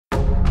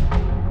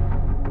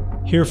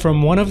Hear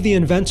from one of the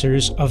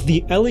inventors of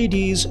the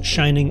LEDs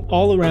shining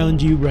all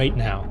around you right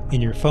now, in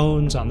your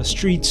phones, on the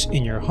streets,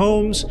 in your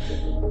homes,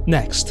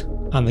 next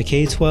on the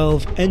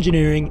K12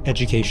 Engineering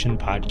Education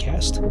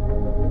Podcast.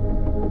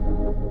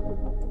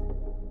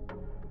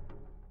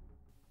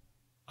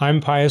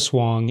 I'm Pius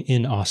Wong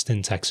in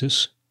Austin,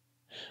 Texas.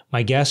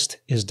 My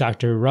guest is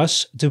Dr.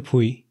 Russ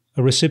Dupuis,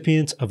 a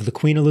recipient of the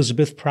Queen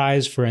Elizabeth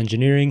Prize for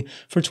Engineering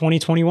for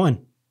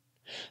 2021.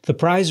 The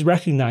prize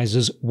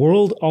recognizes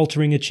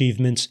world-altering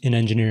achievements in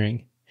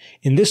engineering,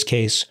 in this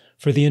case,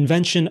 for the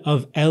invention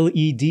of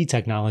LED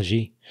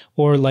technology,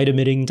 or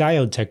light-emitting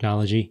diode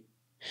technology.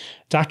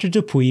 Dr.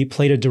 Dupuis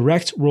played a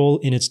direct role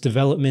in its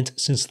development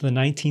since the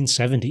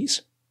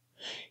 1970s.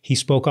 He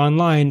spoke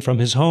online from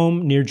his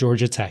home near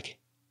Georgia Tech.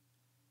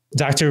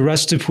 Dr.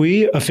 Russ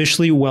Dupuis,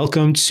 officially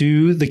welcome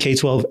to the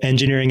K12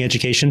 Engineering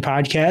Education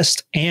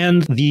Podcast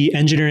and the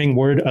Engineering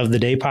Word of the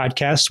Day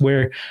podcast,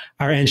 where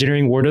our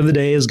engineering word of the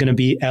day is going to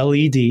be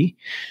LED.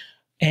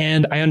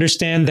 And I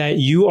understand that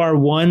you are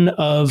one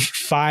of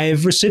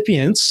 5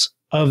 recipients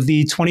of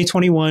the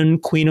 2021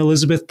 Queen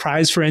Elizabeth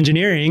Prize for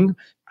Engineering.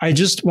 I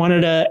just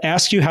wanted to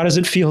ask you, how does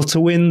it feel to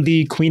win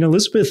the Queen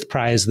Elizabeth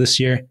Prize this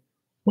year?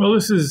 Well,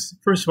 this is,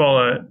 first of all,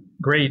 a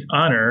great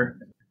honor.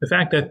 The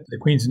fact that the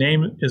Queen's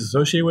name is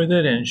associated with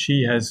it, and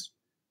she has,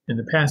 in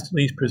the past at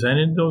least,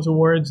 presented those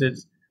awards,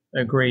 it's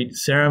a great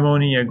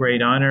ceremony, a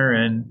great honor,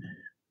 and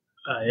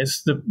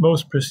it's the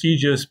most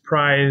prestigious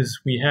prize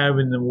we have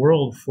in the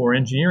world for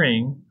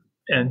engineering.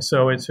 And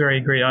so it's a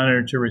very great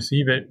honor to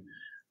receive it.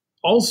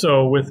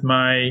 Also with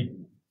my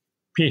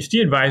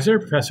PhD advisor,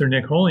 Professor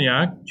Nick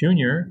Holniak,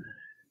 Jr.,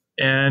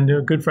 and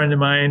a good friend of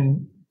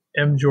mine,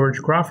 M. George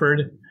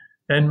Crawford,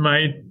 and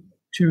my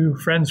 2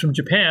 friends from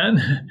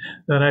Japan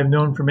that I've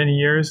known for many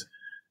years,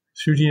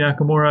 Shuji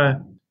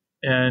Nakamura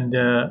and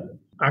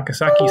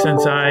Akasaki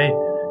Sensei,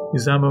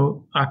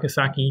 Izamu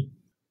Akasaki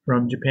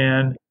from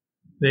Japan.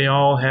 They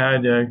all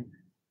had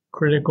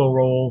critical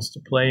roles to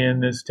play in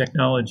this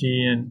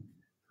technology, and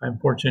I'm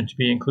fortunate to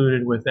be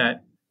included with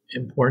that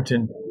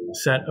important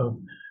set of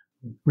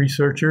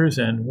researchers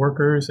and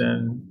workers,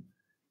 and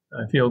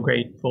I feel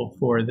grateful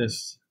for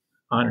this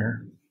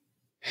honor.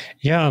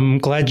 Yeah, I'm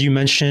glad you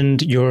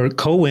mentioned your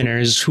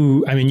co-winners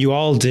who, I mean, you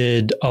all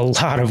did a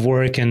lot of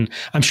work, and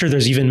I'm sure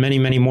there's even many,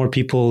 many more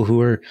people who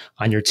are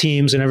on your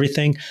teams and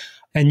everything.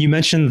 And you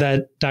mentioned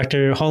that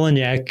Dr.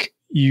 Holniak,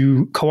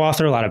 you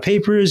co-author a lot of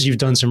papers, you've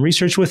done some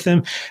research with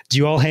him. Do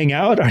you all hang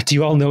out, or do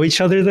you all know each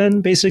other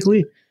then,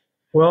 basically?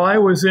 Well, I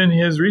was in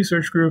his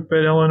research group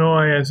at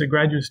Illinois as a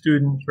graduate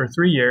student for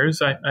 3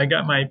 years. I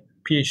got my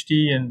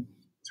PhD in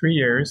 3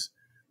 years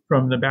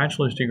from the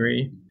bachelor's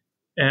degree.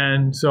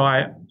 And so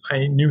I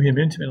knew him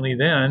intimately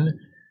then.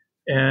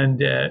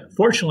 And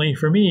fortunately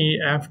for me,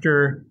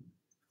 after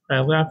I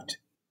left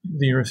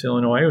the University of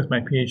Illinois with my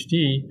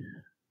PhD,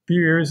 a few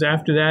years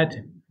after that,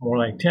 more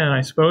like 10,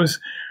 I suppose,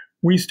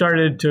 we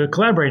started to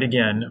collaborate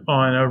again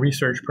on a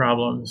research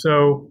problem.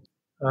 So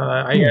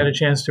I had a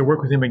chance to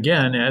work with him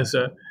again as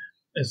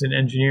an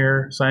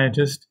engineer,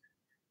 scientist,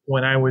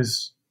 when I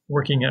was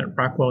working at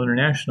Rockwell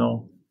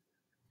International.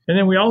 And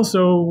then we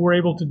also were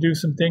able to do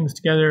some things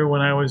together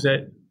when I was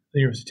at the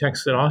University of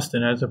Texas at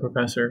Austin as a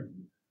professor.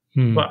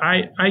 But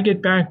I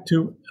get back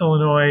to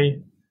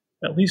Illinois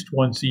at least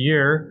once a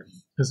year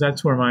because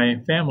that's where my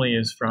family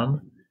is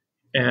from.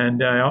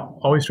 And I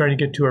always try to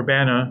get to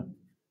Urbana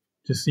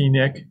to see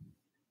Nick.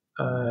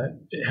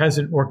 It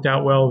hasn't worked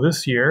out well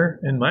this year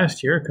and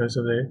last year because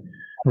of the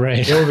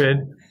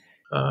COVID.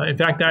 In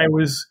fact, I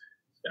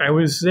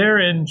was there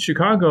in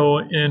Chicago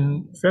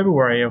in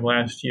February of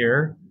last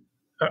year,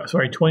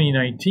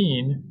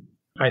 2019.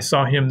 I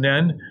saw him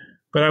then.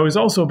 But I was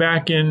also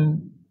back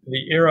in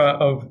the era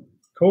of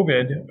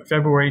COVID,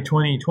 February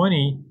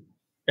 2020,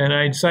 and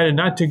I decided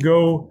not to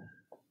go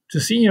to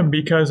see him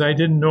because I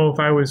didn't know if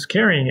I was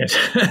carrying it.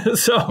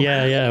 So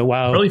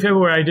wow. Early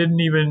February,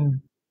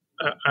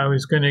 I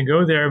was going to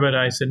go there, but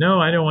I said,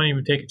 no, I don't want to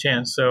even take a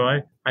chance. So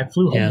I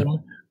flew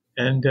home,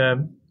 and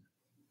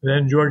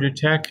then Georgia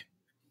Tech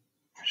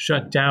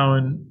shut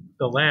down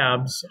the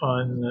labs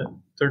on the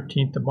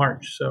 13th of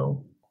March.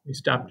 So we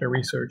stopped our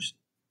research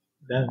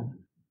then.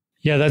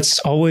 Yeah, that's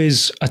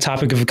always a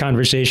topic of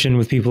conversation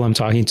with people I'm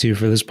talking to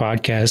for this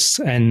podcast.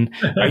 And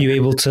are you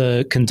able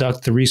to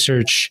conduct the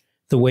research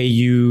the way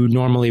you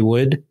normally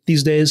would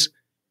these days?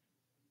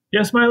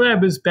 Yes, my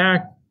lab is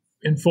back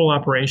in full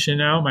operation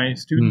now. My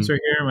students are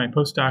here, my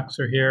postdocs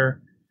are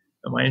here,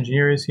 my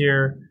engineer is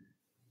here.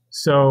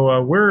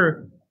 So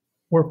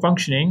we're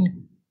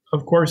functioning.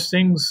 Of course,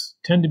 things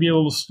tend to be a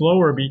little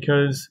slower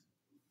because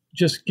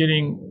just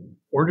getting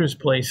orders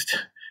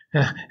placed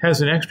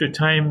has an extra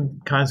time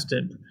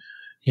constant.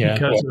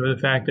 Because of the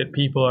fact that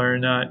people are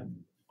not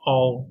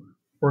all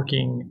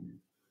working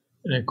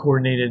in a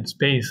coordinated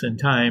space and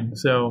time.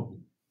 So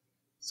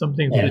some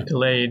things get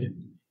delayed.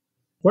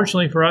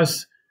 Fortunately for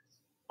us,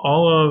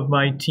 all of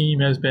my team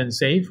has been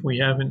safe. We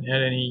haven't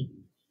had any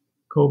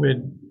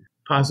COVID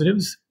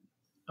positives.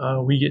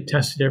 We get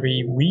tested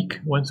every week,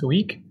 once a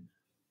week.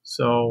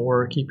 So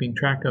we're keeping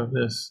track of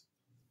this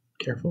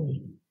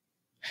carefully.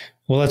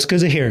 Well, that's good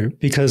to hear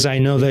because I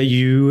know that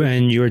you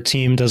and your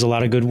team does a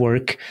lot of good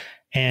work.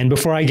 And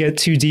before I get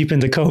too deep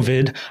into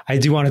COVID, I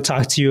do want to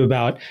talk to you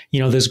about,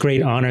 this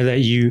great honor that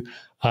you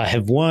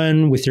have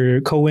won with your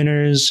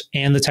co-winners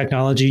and the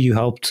technology you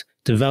helped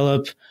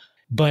develop.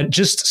 But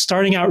just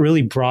starting out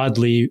really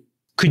broadly,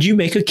 could you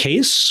make a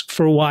case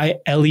for why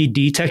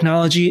LED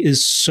technology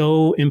is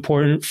so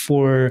important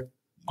for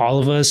all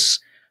of us,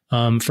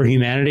 for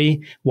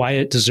humanity, why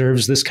it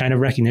deserves this kind of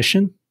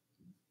recognition?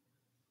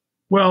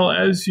 Well,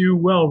 as you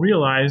well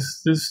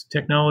realize, this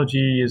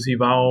technology has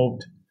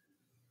evolved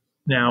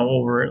now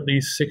over at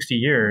least 60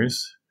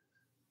 years.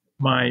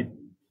 My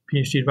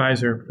PhD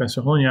advisor,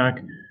 Professor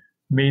Holniak,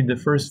 made the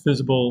first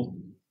visible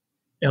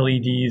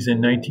LEDs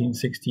in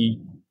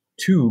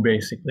 1962,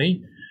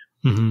 basically.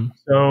 Mm-hmm.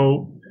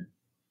 So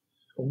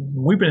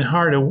we've been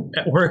hard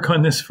at work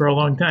on this for a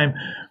long time.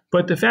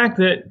 But the fact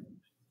that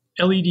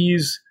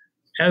LEDs,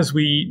 as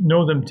we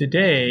know them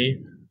today,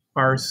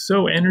 are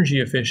so energy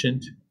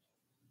efficient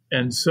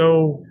and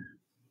so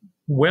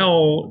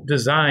well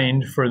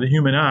designed for the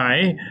human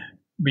eye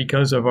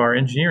because of our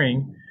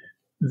engineering,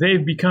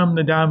 they've become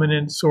the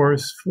dominant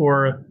source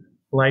for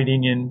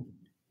lighting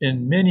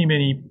in many,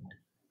 many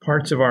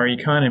parts of our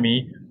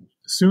economy.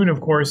 Soon, of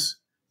course,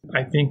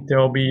 I think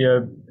there'll be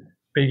a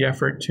big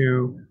effort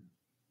to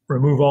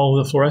remove all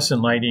of the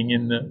fluorescent lighting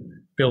in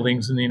the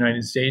buildings in the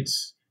United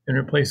States and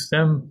replace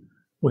them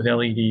with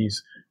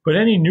LEDs. But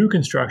any new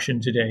construction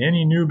today,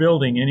 any new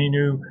building, any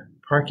new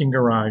parking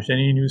garage,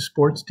 any new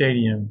sports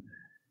stadium,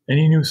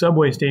 any new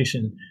subway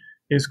station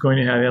is going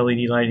to have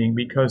LED lighting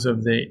because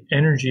of the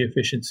energy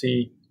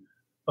efficiency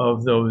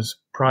of those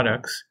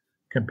products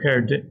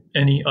compared to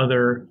any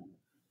other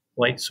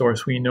light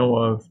source we know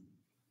of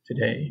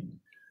today.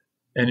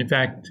 And in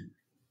fact,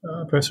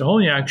 Professor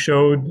Holniak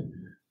showed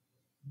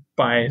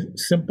by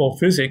simple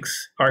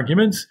physics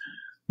arguments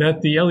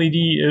that the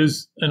LED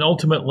is an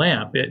ultimate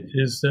lamp. It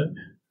is the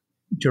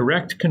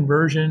direct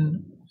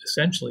conversion,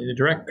 essentially, the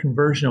direct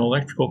conversion of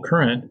electrical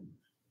current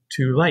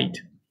to light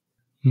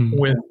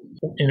with,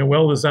 in a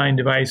well-designed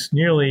device,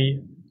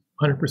 nearly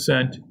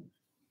 100%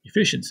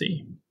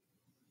 efficiency.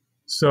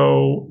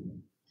 So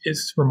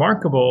it's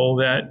remarkable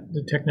that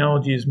the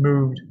technology has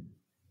moved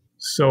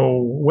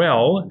so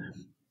well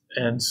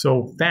and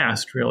so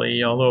fast,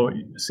 really, although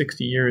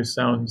 60 years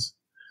sounds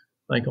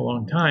like a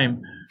long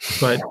time.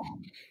 But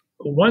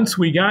once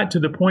we got to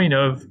the point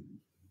of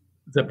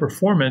the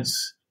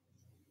performance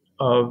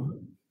of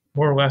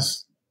more or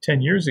less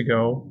 10 years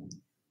ago,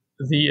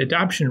 the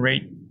adoption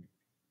rate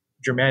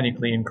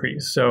dramatically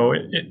increased. So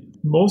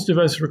most of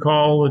us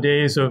recall the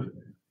days of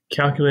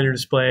calculator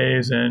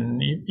displays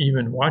and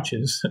even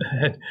watches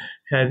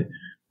had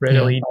red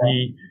LED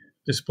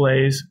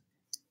displays.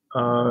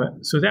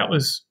 So that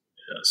was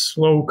a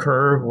slow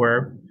curve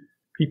where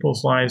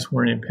people's lives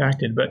weren't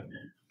impacted. But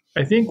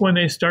I think when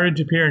they started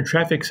to appear in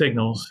traffic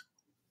signals,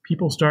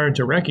 people started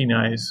to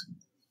recognize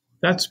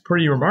that's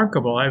pretty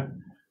remarkable.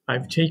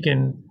 I've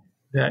taken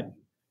that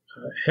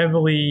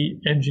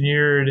heavily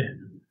engineered,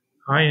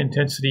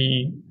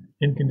 high-intensity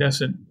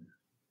incandescent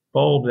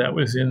bulb that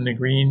was in the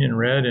green and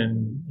red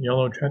and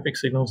yellow traffic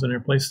signals and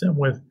replaced them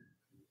with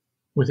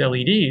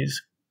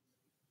LEDs.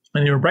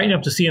 And they were bright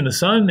enough to see in the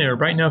sun. They were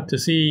bright enough to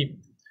see,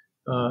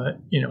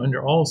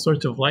 under all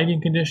sorts of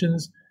lighting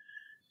conditions.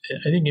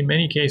 I think in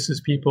many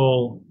cases,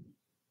 people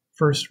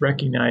first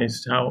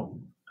recognized how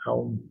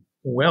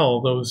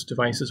well those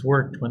devices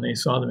worked when they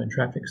saw them in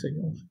traffic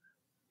signals.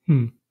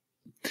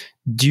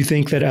 Do you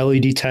think that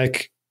LED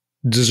tech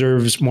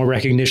deserves more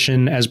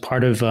recognition as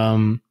part of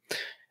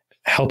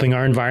helping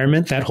our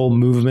environment, that whole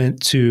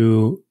movement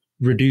to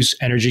reduce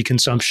energy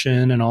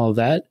consumption and all of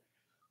that?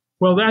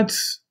 Well,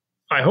 that's,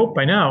 I hope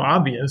by now,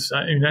 obvious.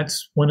 I mean,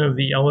 that's one of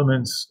the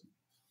elements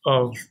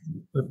of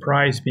the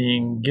prize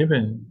being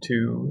given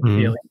to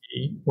the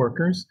LED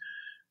workers,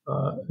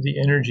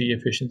 the energy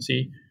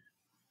efficiency.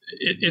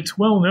 It's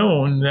well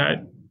known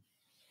that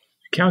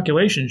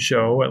calculations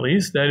show, at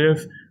least, that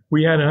if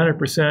we had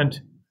 100%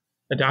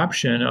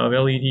 adoption of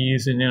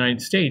LEDs in the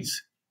United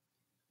States,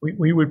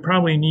 we would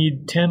probably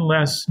need 10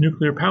 less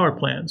nuclear power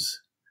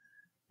plants.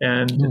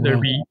 And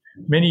there'd be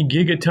many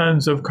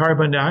gigatons of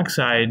carbon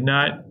dioxide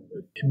not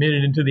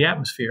emitted into the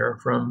atmosphere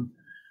from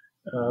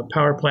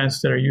power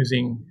plants that are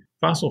using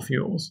fossil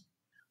fuels.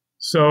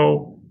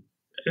 So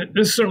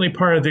this is certainly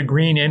part of the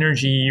green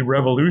energy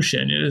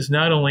revolution. It is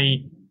not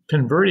only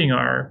converting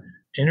our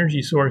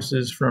energy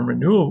sources from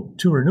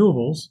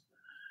renewables,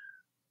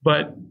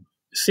 but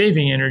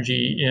saving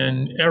energy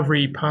in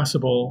every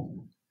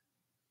possible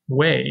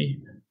way,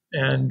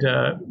 and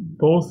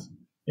both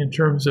in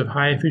terms of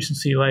high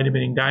efficiency light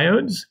emitting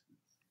diodes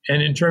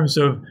and in terms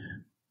of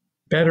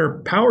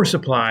better power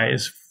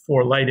supplies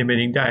for light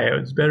emitting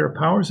diodes, better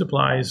power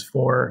supplies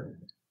for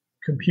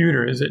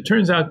computers. It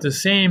turns out the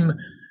same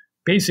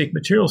basic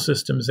material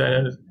systems that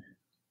have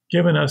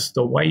given us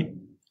the white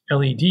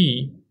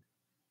LED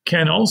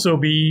can also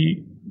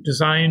be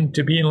designed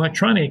to be an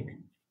electronic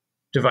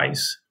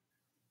device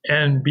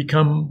and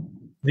become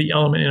the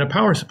element in a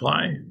power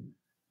supply.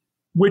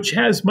 which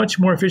has much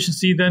more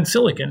efficiency than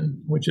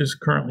silicon, which is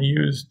currently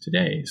used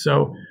today.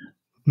 So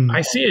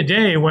I see a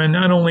day when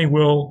not only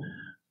will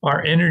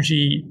our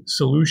energy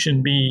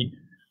solution be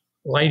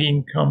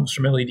lighting comes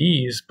from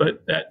LEDs,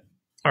 but that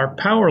our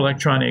power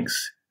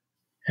electronics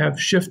have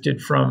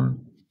shifted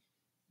from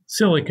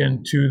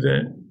silicon to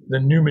the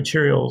new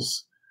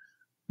materials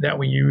that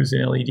we use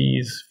in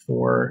LEDs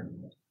for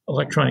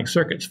electronic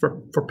circuits,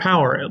 for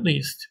power at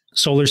least.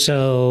 Solar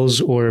cells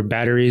or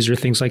batteries or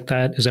things like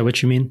that? Is that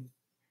what you mean?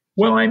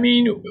 Well, I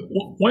mean,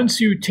 once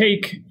you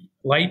take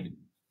light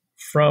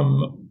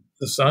from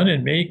the sun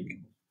and make,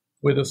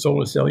 with a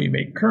solar cell, you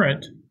make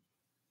current,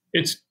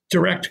 it's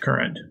direct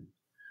current.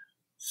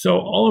 So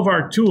all of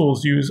our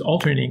tools use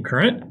alternating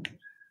current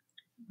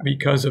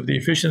because of the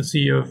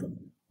efficiency of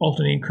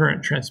alternating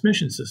current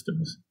transmission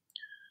systems.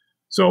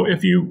 So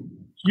if you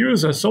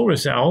use a solar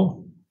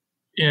cell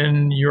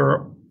in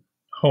your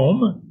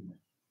home,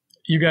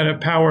 you got to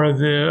power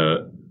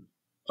the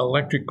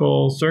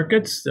electrical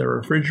circuits, the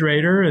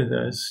refrigerator,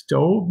 the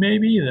stove,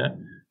 maybe,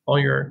 all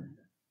your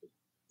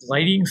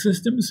lighting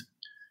systems,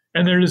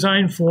 and they're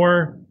designed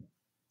for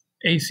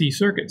AC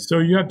circuits. So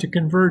you have to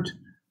convert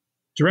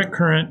direct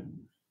current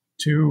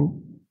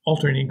to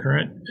alternating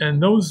current,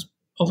 and those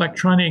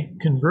electronic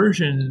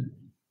conversion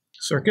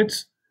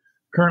circuits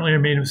currently are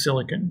made of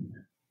silicon,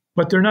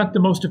 but they're not the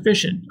most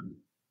efficient.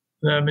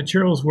 The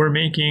materials we're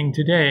making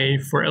today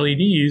for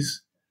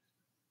LEDs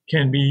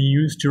can be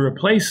used to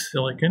replace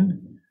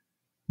silicon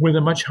with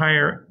a much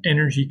higher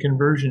energy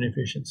conversion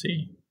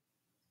efficiency.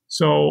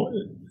 So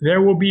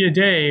there will be a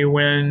day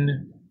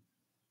when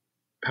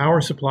power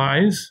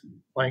supplies,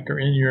 like are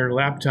in your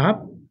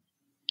laptop,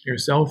 your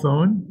cell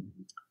phone,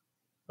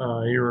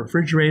 your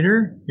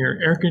refrigerator, your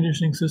air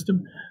conditioning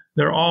system,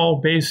 they're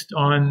all based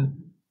on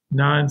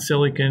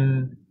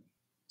non-silicon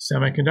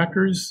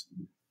semiconductors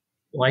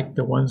like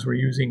the ones we're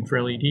using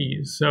for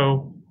LEDs.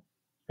 So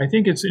I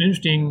think it's an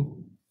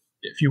interesting,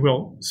 if you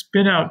will,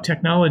 spin out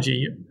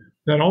technology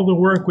that all the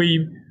work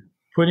we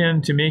put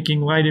into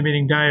making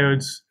light-emitting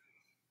diodes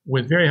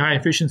with very high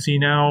efficiency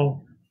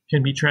now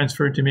can be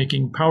transferred to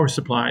making power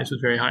supplies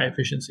with very high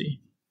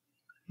efficiency.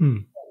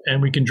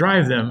 And we can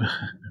drive them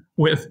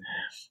with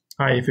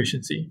high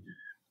efficiency.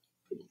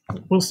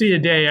 We'll see a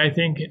day, I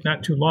think,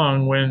 not too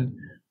long, when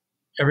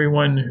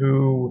everyone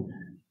who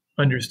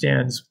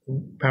understands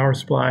power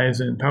supplies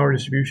and power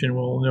distribution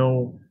will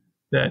know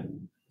that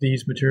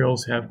these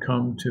materials have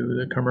come to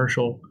the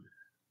commercial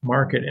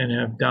market and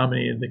have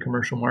dominated the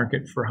commercial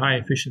market for high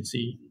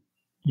efficiency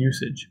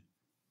usage.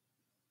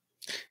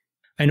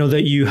 I know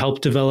that you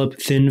helped develop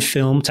thin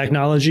film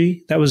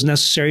technology that was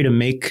necessary to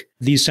make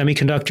these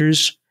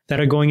semiconductors that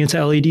are going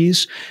into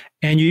LEDs.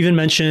 And you even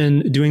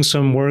mentioned doing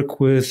some work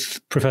with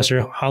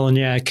Professor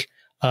Holoniak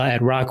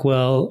at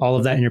Rockwell, all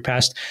of that in your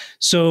past.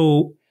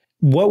 So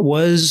what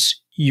was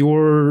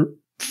your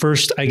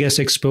first, I guess,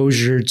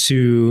 exposure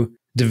to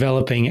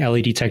developing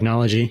LED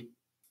technology?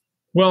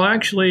 Well,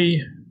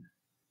 actually,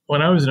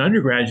 when I was an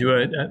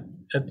undergraduate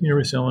at the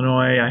University of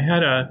Illinois, I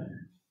had a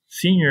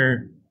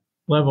senior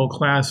level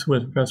class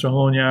with Professor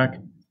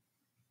Holoniak,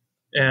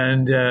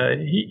 and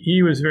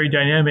he was a very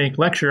dynamic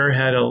lecturer,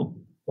 had a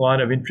lot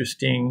of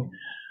interesting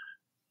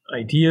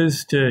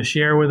ideas to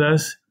share with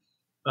us.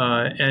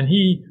 And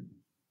he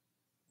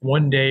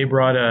one day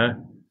brought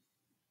a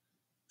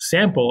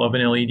sample of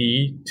an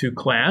LED to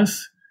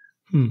class,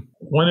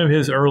 one of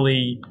his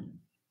early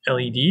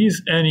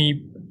LEDs, and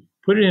he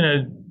put it in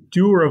a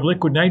dewar of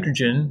liquid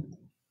nitrogen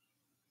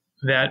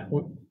that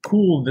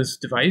cooled this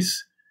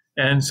device,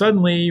 and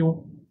suddenly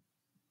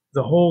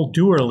the whole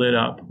dewar lit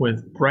up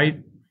with bright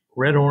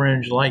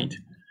red-orange light.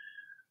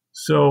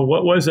 So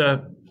what was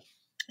a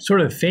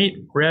sort of faint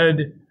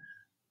red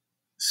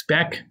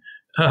speck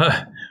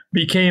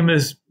became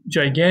this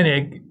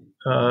gigantic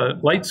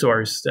light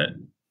source that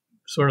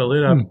sort of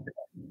lit up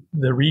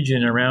the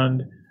region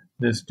around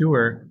this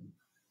dewar.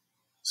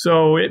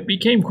 So it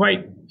became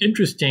quite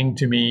interesting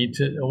to me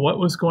to what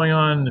was going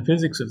on in the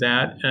physics of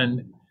that.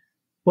 And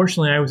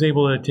fortunately, I was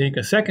able to take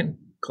a second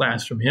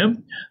class from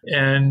him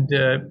and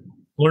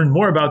learn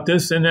more about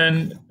this. And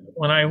then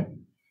when I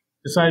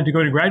decided to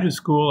go to graduate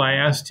school, I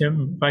asked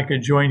him if I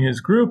could join his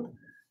group.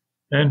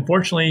 And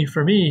fortunately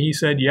for me, he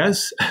said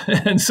yes.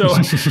 And so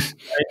I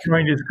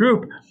joined his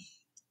group.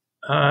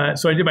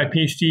 So I did my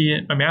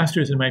PhD, my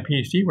master's and my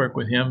PhD work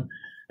with him.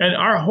 And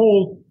our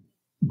whole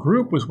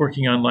group was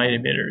working on light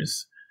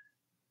emitters,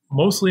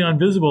 mostly on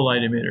visible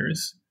light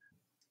emitters.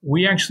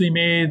 We actually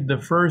made the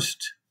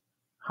first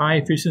high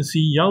efficiency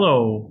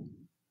yellow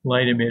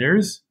light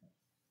emitters,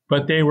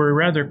 but they were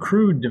rather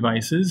crude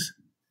devices.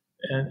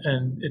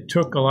 And it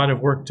took a lot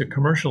of work to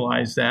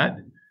commercialize that,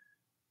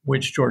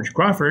 which George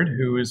Crawford,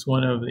 who is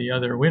one of the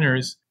other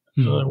winners,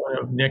 one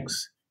of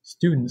Nick's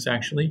students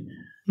actually,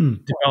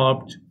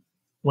 developed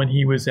when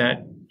he was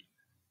at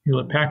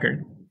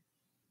Hewlett-Packard.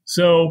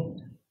 So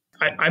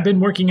I've been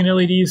working in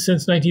LEDs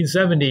since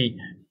 1970,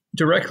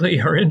 directly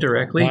or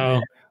indirectly.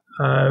 Wow.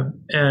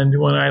 And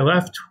when I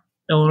left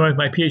Illinois with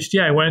my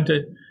PhD, I went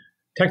to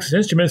Texas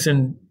Instruments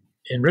in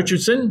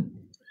Richardson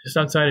just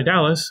outside of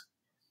Dallas,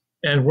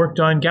 and worked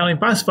on gallium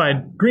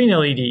phosphide green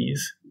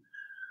LEDs.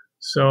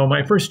 So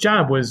my first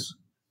job was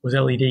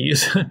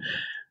LEDs.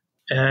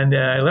 And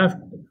I left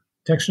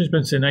Texas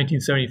Instruments in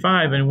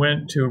 1975 and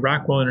went to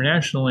Rockwell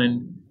International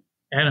in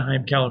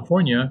Anaheim,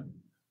 California,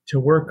 to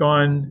work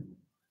on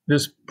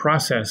this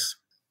process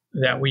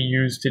that we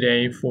use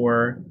today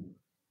for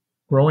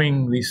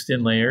growing these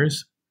thin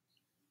layers.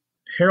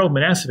 Harold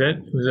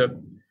Manasevit, who's a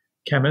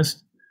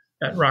chemist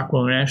at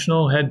Rockwell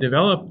International, had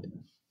developed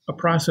a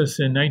process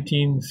in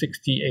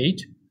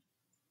 1968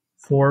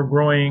 for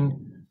growing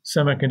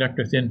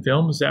semiconductor thin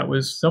films that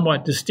was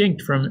somewhat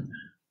distinct from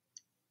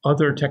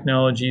other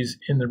technologies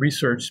in the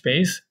research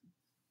space.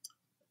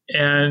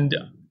 And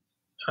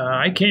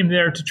I came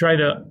there to try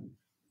to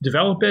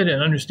develop it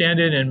and understand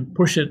it and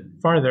push it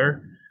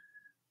farther.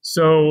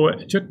 So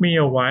it took me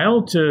a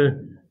while to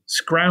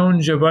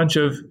scrounge a bunch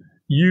of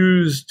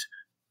used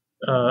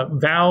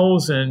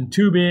valves and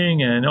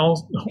tubing and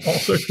all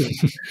sorts of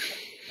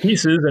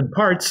pieces and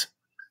parts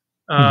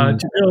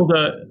to build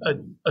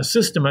a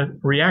system, a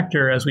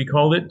reactor, as we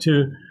called it,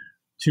 to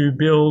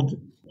build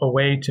a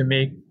way to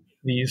make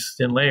these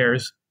thin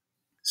layers.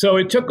 So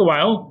it took a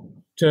while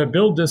to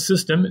build this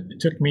system. It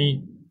took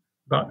me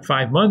about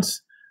 5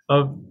 months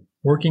of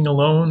working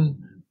alone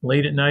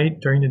late at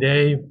night, during the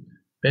day,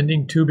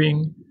 bending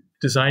tubing,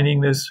 designing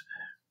this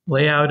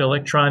layout,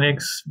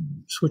 electronics,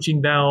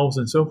 switching valves,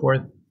 and so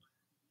forth.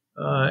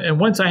 And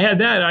once I had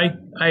that,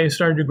 I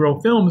started to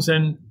grow films,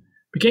 and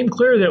became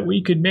clear that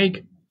we could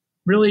make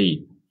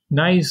really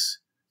nice,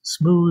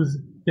 smooth,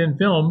 thin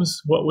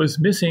films. What was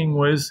missing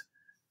was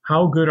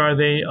how good are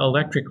they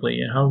electrically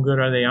and how good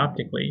are they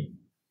optically.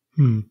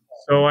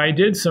 So I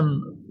did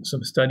some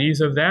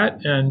studies of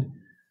that and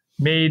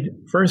made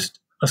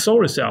first a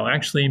solar cell,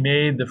 actually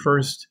made the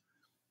first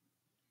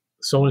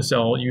solar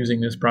cell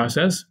using this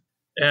process.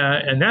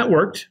 And that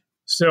worked.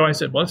 So I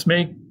said, well, let's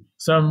make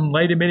some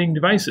light-emitting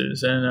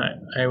devices. And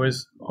I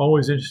was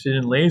always interested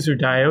in laser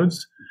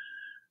diodes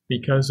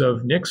because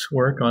of Nick's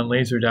work on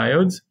laser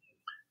diodes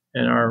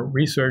and our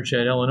research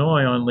at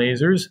Illinois on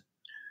lasers.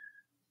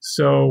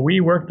 So we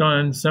worked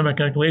on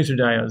semiconductor laser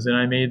diodes, and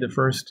I made the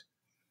first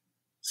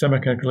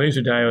semiconductor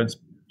laser diodes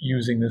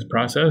using this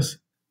process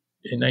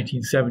in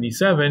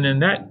 1977.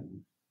 And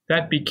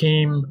that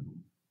became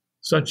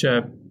such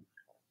a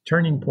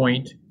turning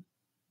point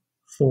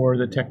for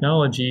the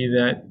technology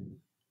that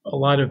a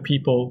lot of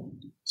people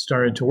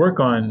started to work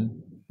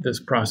on this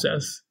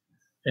process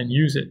and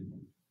use it.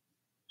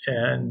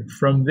 And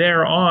from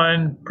there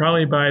on,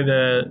 probably by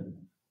the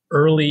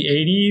early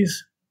 80s,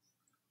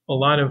 a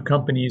lot of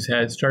companies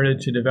had started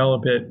to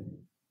develop it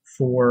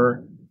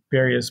for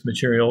various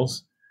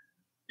materials.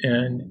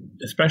 And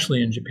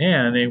especially in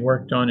Japan, they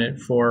worked on it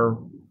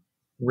for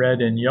red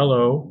and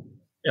yellow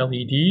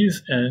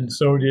LEDs, and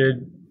so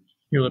did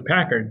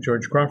Hewlett-Packard,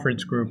 George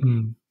Crawford's group.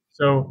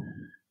 So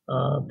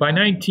by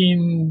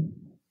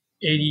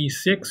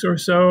 1986 or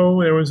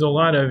so, there was a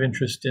lot of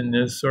interest in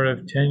this, sort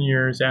of 10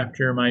 years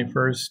after my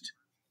first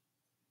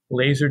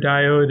laser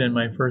diode and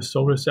my first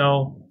solar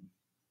cell.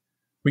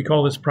 We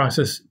call this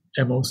process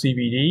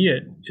MOCVD.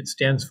 It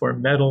stands for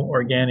Metal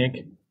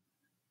Organic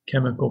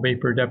Chemical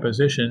Vapor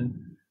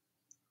Deposition.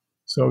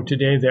 So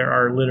today there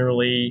are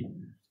literally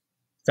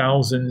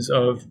thousands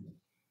of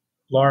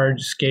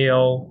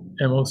large-scale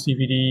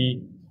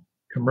MOCVD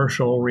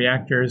commercial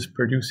reactors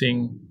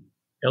producing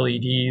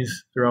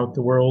LEDs throughout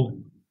the world,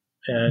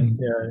 and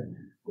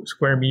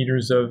square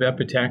meters of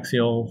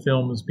epitaxial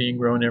films being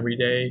grown every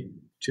day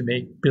to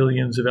make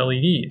billions of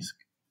LEDs.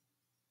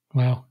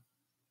 Wow.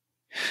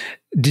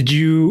 Did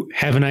you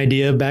have an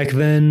idea back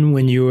then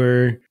when you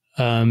were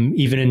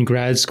even in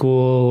grad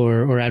school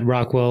or at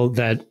Rockwell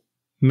that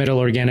metal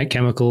organic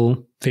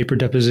chemical vapor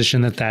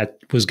deposition, that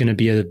was going to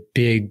be a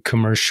big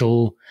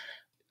commercial,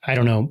 I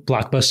don't know,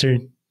 blockbuster,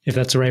 if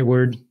that's the right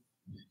word?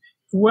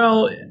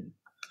 Well,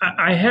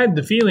 I had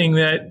the feeling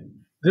that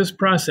this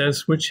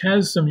process, which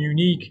has some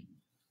unique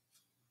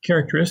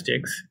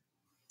characteristics,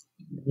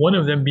 one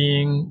of them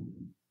being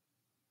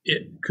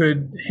it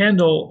could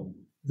handle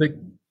the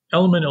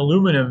element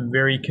aluminum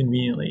very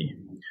conveniently.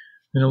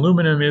 And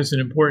aluminum is an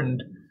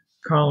important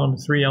column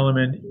 3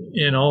 element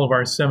in all of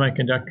our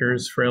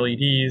semiconductors for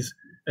LEDs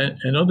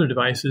and other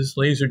devices,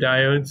 laser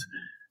diodes,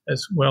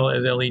 as well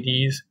as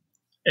LEDs,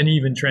 and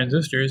even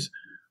transistors.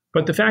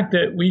 But the fact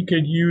that we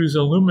could use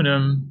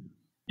aluminum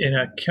in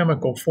a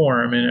chemical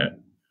form,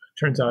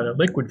 turns out a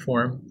liquid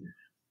form,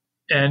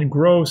 and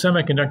grow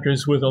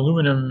semiconductors with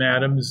aluminum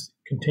atoms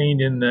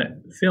contained in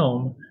the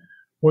film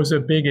was a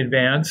big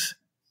advance.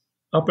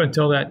 Up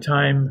until that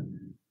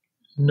time,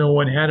 no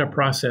one had a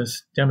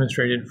process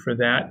demonstrated for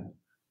that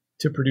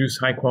to produce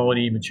high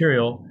quality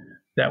material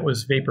that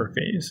was vapor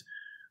phase.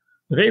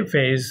 The vapor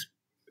phase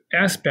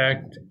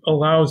aspect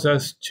allows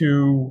us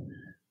to,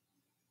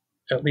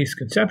 at least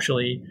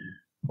conceptually,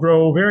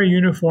 grow very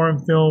uniform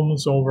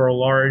films over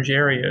large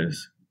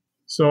areas.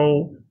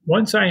 So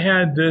once I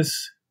had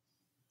this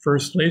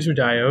first laser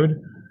diode,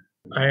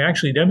 I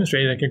actually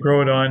demonstrated I could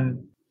grow it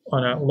on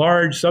a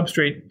large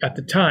substrate at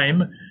the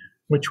time,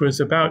 which was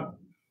about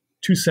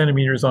 2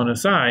 centimeters on a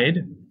side.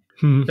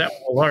 That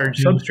was a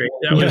large substrate.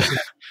 That was an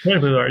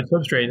incredibly large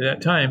substrate at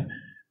that time.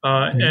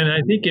 And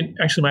I think in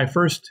actually my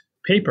first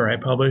paper I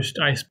published,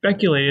 I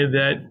speculated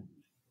that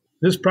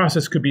this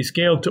process could be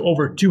scaled to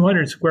over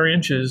 200 square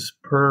inches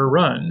per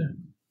run.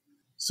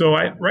 So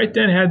I right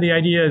then had the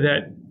idea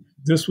that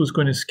this was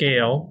going to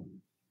scale.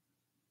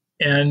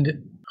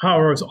 And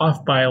however, it was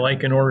off by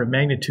like an order of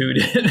magnitude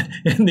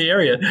in the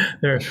area.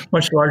 There are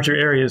much larger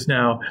areas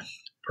now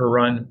per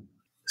run,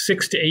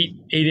 6 to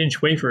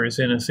 8-inch wafers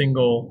in a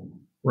single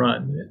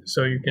run.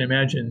 So you can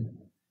imagine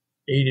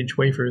 8-inch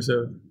wafers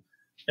of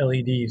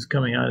LEDs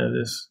coming out of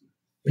this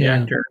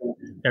reactor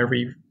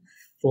every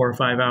 4 or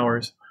 5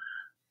 hours.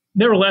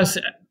 Nevertheless,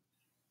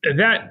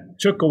 that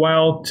took a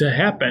while to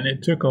happen.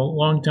 It took a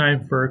long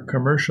time for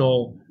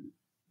commercial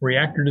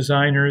reactor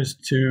designers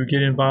to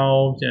get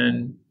involved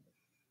and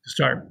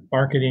start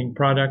marketing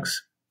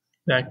products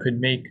that could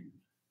make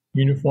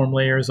uniform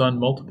layers on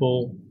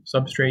multiple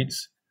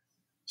substrates.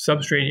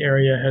 Substrate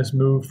area has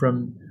moved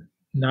from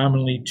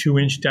nominally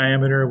 2-inch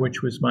diameter,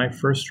 which was my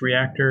first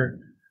reactor,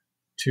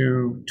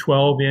 to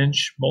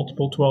 12-inch,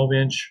 multiple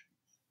 12-inch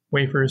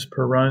wafers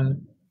per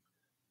run.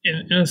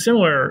 In a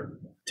similar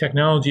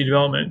technology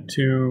development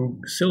to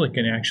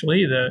silicon,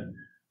 actually, the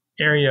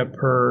area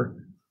per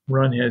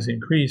run has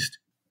increased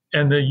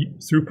and the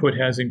throughput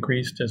has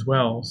increased as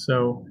well.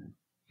 So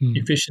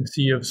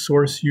efficiency of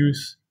source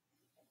use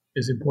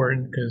is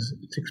important because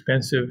it's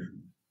expensive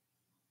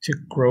to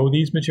grow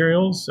these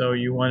materials. So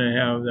you want to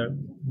have the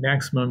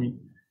maximum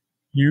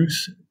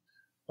use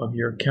of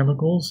your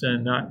chemicals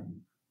and not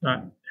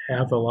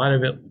have a lot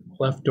of it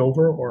left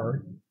over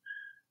or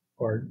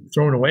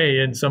thrown away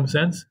in some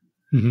sense.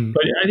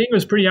 But I think it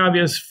was pretty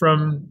obvious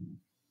from,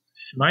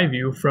 in my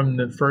view, from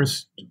the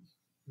first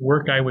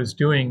work I was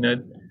doing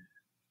that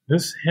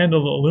this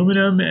handled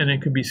aluminum and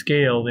it could be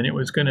scaled and it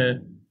was going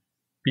to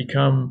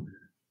become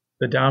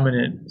the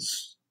dominant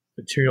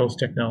materials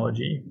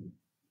technology.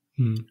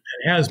 It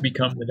has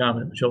become the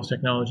dominant materials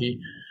technology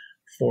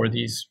for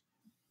these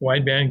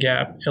wide band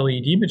gap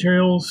LED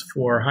materials,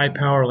 for high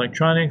power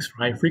electronics,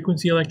 for high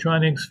frequency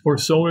electronics, for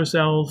solar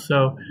cells.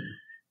 So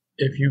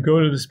if you go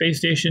to the space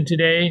station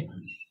today,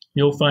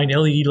 you'll find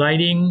LED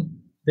lighting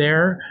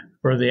there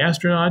for the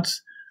astronauts,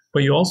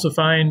 but you also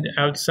find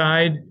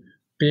outside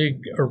big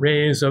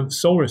arrays of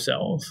solar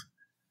cells.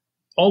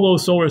 All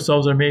those solar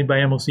cells are made by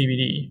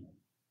MOCVD.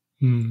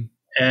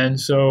 And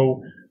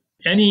so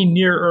any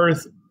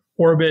near-Earth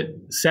orbit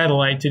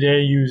satellite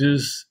today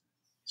uses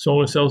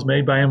solar cells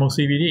made by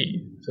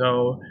MOCVD.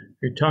 So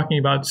you're talking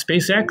about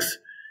SpaceX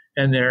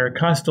and their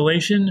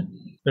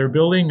constellation, their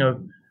building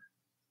of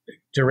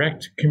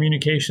direct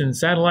communication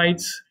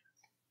satellites.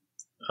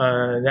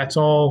 That's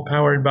all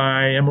powered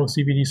by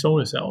MOCVD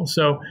solar cells.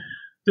 So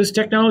this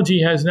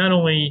technology has not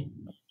only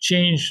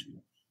changed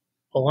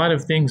a lot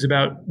of things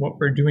about what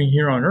we're doing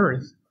here on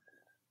Earth,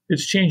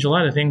 it's changed a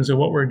lot of things of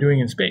what we're doing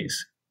in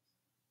space.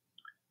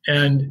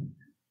 And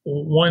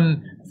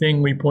one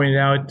thing we pointed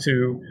out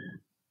to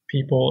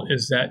people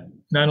is that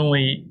not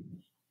only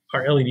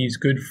are LEDs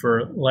good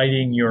for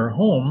lighting your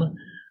home,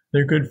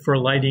 they're good for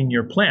lighting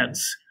your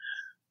plants.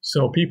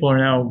 So people are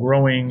now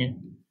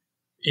growing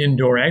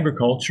indoor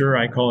agriculture,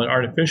 I call it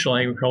artificial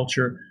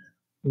agriculture,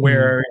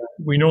 where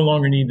we no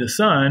longer need the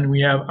sun.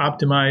 We have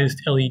optimized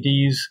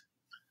LEDs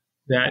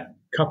that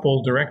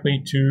couple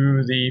directly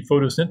to the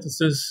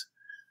photosynthesis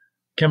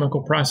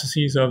chemical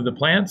processes of the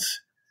plants.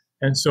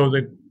 And so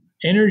the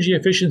energy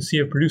efficiency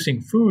of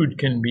producing food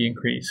can be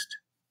increased.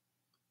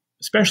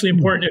 Especially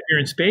important if you're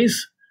in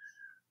space,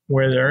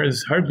 where there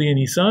is hardly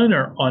any sun,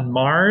 or on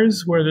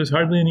Mars, where there's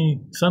hardly any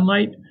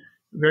sunlight,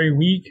 very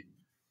weak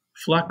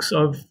flux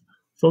of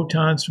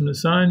photons from the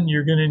sun.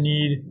 You're going to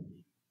need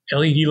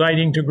LED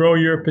lighting to grow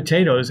your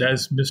potatoes,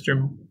 as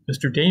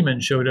Mr. Damon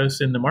showed us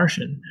in The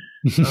Martian.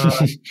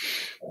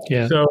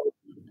 So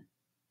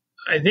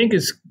I think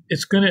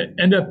it's going to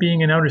end up being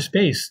in outer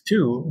space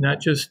too,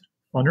 not just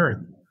on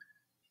Earth.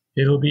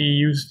 It'll be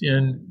used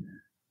in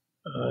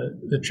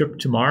the trip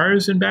to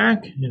Mars and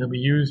back. It'll be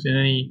used in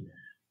any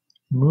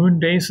moon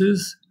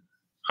bases.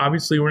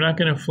 Obviously, we're not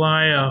going to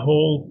fly a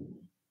whole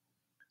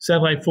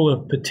satellite full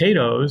of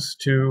potatoes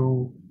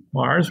to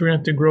Mars. We're going to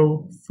have to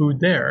grow food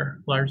there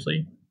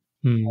largely.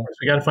 So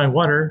we got to find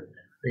water.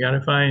 We got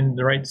to find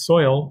the right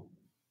soil.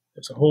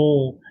 There's a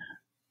whole,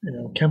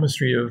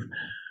 chemistry of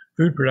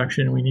food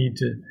production we need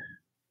to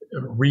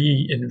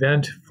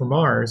reinvent for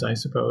Mars, I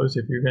suppose,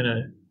 if you're going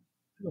to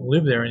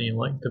live there any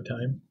length of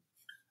time.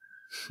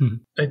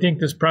 I think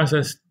this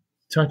process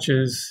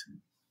touches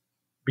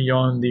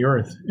beyond the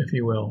Earth, if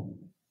you will.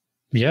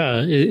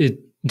 Yeah, it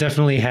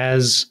definitely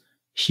has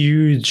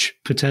huge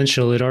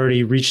potential. It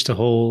already reached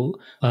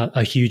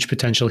a huge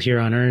potential here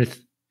on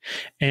Earth.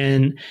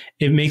 And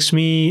it makes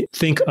me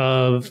think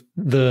of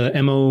the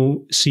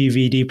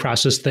MOCVD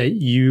process that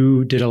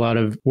you did a lot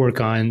of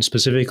work on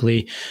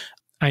specifically.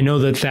 I know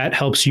that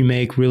helps you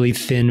make really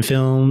thin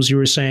films, you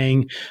were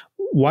saying.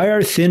 Why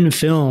are thin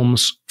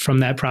films from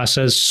that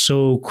process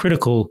so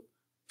critical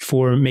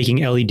for making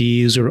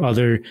LEDs or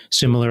other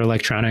similar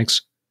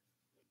electronics?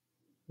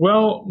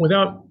 Well,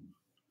 without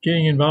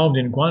getting involved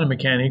in quantum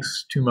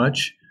mechanics too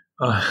much,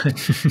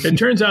 it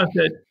turns out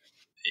that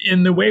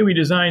in the way we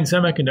design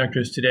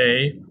semiconductors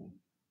today,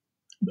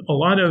 a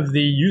lot of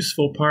the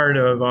useful part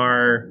of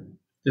our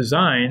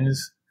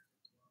designs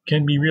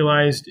can be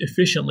realized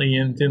efficiently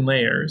in thin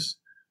layers.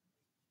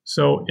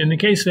 So in the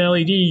case of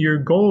LED, your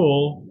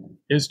goal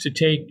is to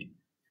take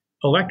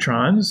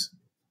electrons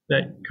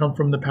that come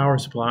from the power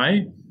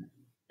supply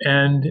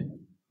and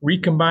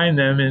recombine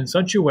them in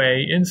such a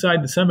way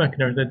inside the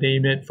semiconductor that they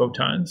emit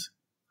photons.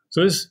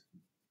 So this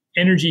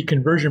energy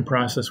conversion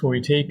process where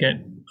we take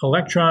an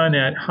electron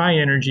at high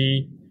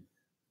energy,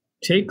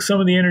 take some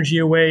of the energy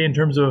away in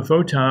terms of a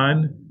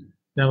photon,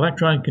 the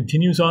electron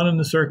continues on in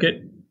the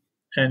circuit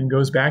and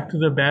goes back to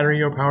the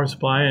battery or power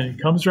supply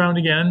and comes around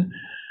again.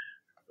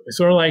 It's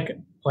sort of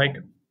like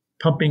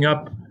pumping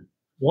up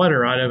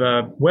water out of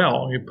a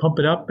well. You pump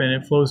it up and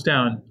it flows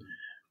down.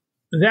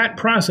 That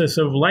process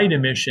of light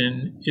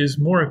emission is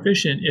more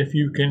efficient if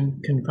you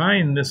can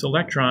confine this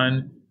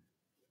electron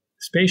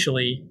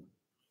spatially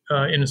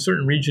in a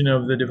certain region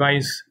of the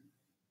device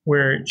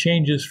where it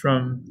changes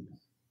from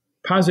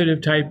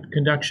positive type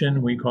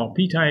conduction, we call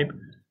p-type,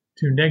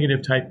 to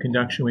negative type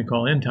conduction, we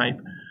call n-type.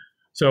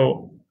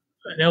 So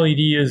an LED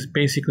is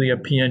basically a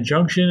p-n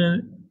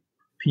junction,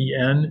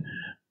 p-n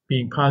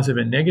being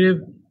positive and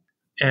negative.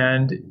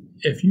 And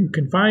if you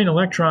confine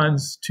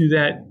electrons to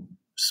that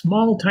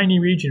small, tiny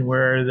region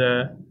where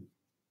the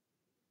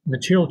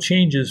material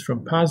changes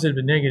from positive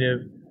to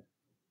negative,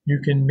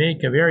 you can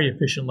make a very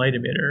efficient light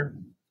emitter.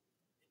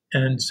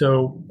 And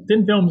so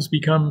thin films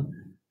become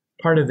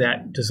part of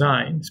that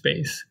design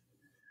space.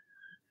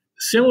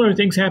 Similar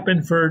things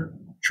happen for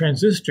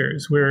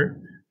transistors, where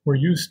we're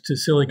used to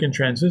silicon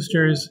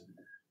transistors.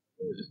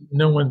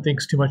 No one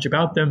thinks too much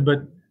about them, but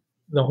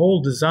the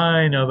whole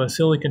design of a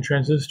silicon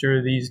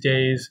transistor these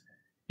days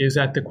is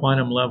at the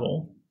quantum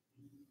level.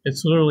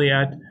 It's literally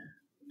at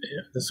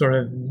the sort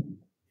of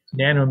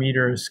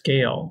nanometer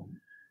scale.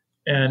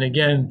 And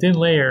again, thin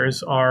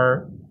layers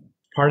are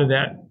part of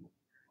that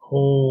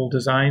whole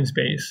design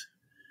space.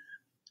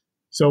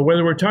 So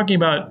whether we're talking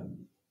about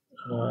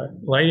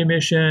light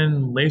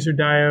emission, laser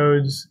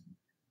diodes,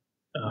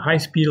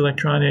 high-speed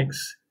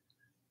electronics,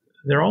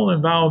 they're all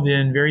involved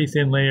in very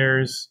thin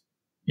layers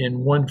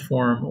in one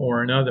form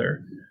or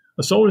another.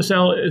 A solar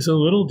cell is a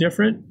little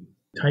different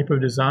type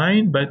of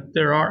design, but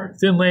there are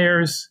thin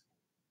layers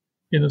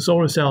in the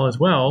solar cell as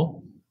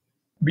well,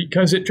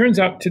 because it turns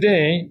out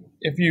today,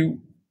 if you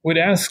would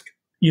ask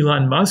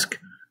Elon Musk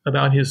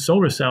about his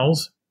solar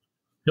cells,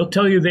 he'll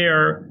tell you they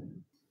are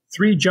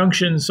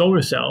 3-junction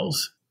solar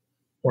cells,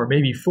 or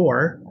maybe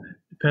 4,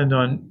 depend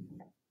on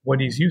what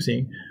he's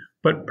using,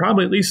 but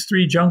probably at least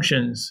 3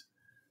 junctions.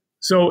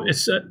 So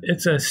it's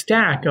a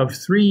stack of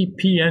 3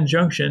 p-n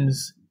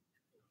junctions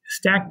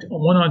stacked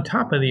one on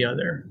top of the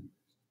other.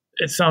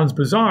 It sounds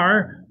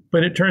bizarre,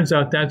 but it turns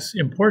out that's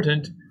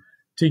important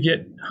to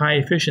get high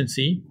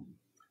efficiency.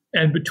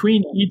 And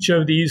between each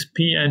of these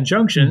p-n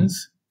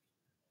junctions,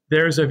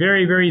 there's a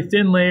very, very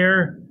thin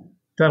layer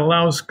that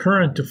allows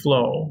current to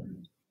flow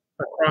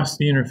across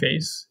the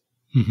interface.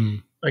 Mm-hmm.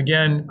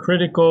 Again,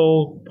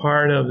 critical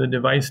part of the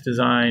device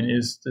design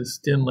is this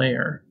thin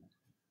layer.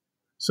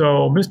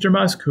 So Mr.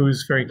 Musk,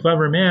 who's a very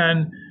clever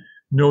man,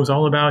 knows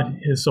all about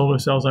his solar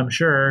cells, I'm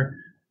sure,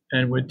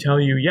 and would tell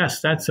you,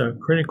 yes, that's a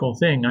critical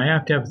thing. I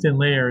have to have thin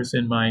layers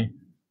in my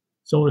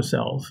solar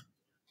cells.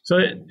 So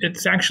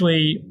it's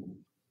actually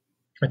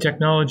a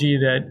technology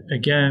that,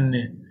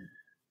 again,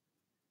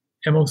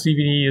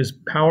 MOCVD is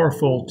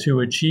powerful to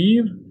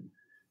achieve.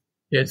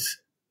 It's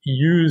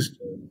used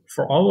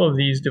for all of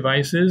these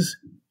devices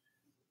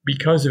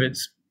because of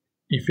its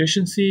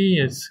efficiency,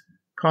 its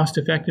cost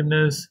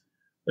effectiveness,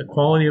 the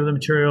quality of the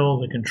material,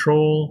 the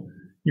control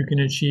you can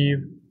achieve.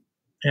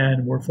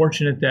 And we're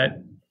fortunate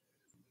that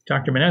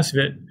Dr.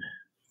 Manasevit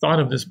thought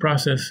of this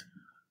process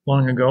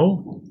long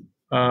ago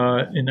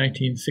in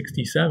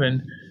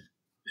 1967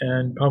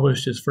 and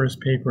published his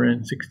first paper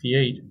in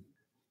 68.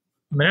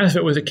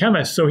 Manasevit was a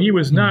chemist, so he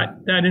was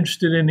not that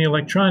interested in the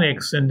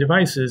electronics and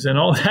devices and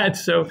all that.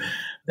 So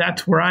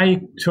that's where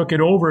I took it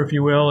over, if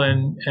you will,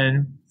 and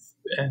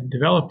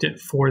developed it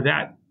for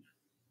that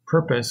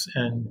purpose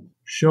and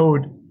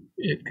showed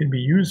it could be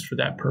used for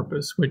that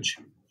purpose, which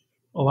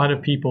a lot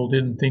of people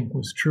didn't think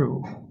was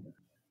true.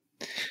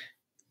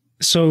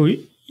 So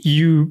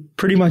you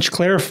pretty much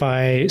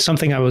clarify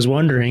something I was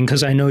wondering,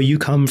 because I know you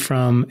come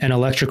from an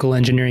electrical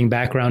engineering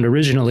background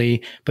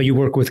originally, but you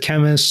work with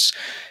chemists.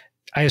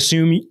 I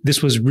assume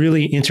this was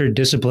really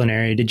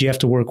interdisciplinary. Did you have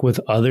to work with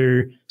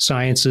other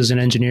sciences and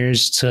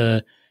engineers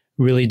to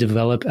really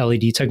develop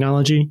LED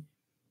technology?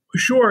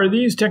 Sure.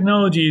 These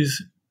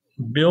technologies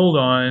build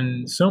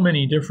on so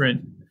many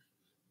different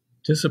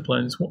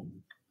disciplines.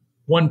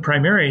 One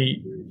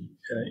primary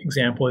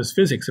example is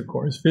physics, of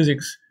course.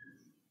 Physics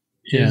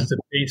is the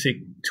basic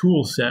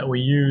tool set we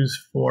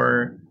use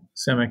for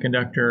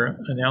semiconductor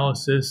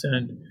analysis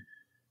and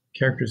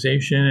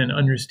characterization and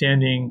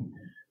understanding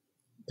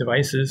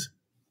devices.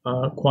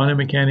 quantum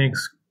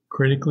mechanics,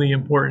 critically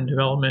important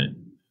development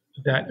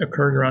that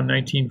occurred around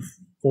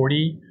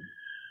 1940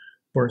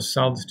 for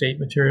solid state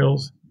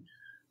materials.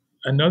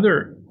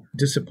 Another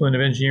discipline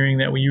of engineering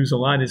that we use a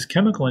lot is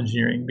chemical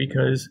engineering,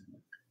 because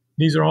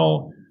these are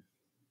all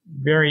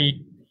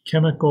very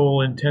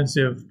chemical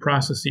intensive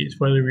processes,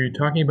 whether we're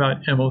talking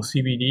about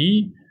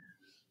MOCVD,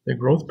 the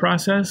growth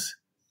process,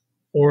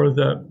 or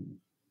the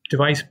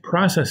device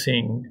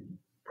processing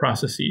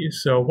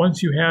processes. So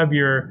once you have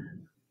your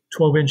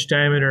 12-inch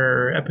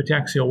diameter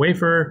epitaxial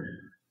wafer,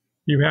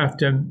 you have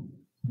to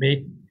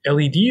make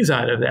LEDs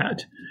out of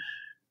that.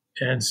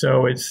 And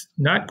so it's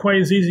not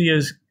quite as easy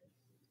as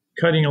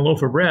cutting a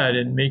loaf of bread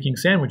and making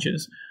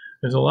sandwiches.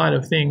 There's a lot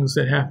of things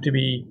that have to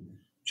be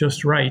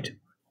just right,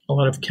 a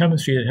lot of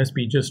chemistry that has to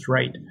be just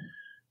right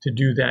to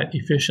do that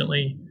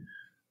efficiently.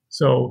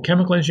 So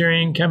chemical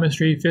engineering,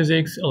 chemistry,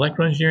 physics,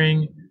 electrical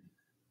engineering,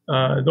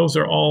 those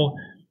are all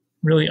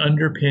really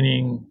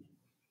underpinning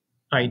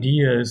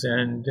ideas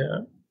and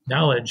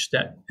knowledge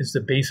that is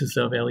the basis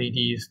of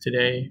LEDs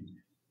today.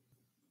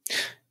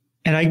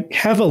 And I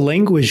have a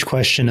language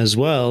question as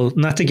well,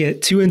 not to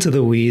get too into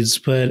the weeds,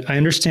 but I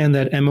understand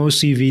that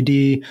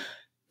MOCVD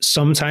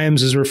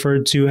sometimes is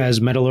referred to as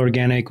metal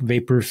organic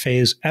vapor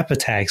phase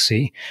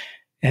epitaxy.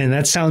 And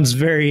that sounds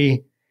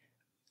very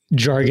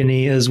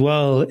jargony as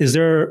well. Is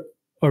there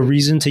a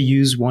reason to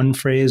use one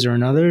phrase or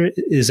another?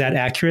 Is that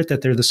accurate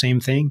that they're the same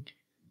thing?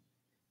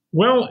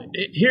 Well,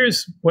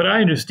 here's what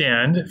I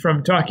understand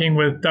from talking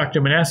with Dr.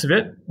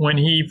 Manasevit when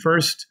he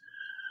first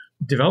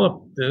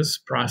developed this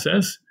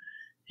process.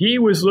 He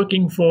was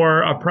looking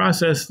for a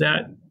process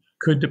that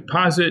could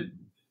deposit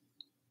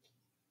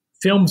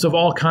films of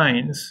all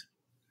kinds,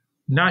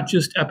 not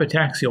just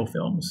epitaxial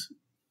films.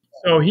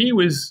 So he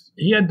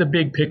had the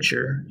big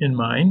picture in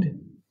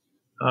mind.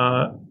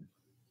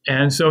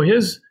 And so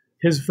his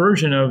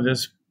version of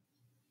this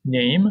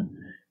name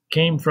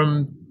came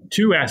from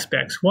two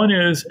aspects. One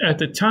is, at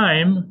the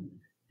time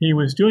he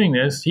was doing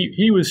this,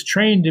 he was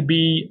trained to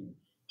be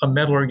a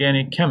metal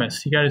organic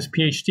chemist. He got his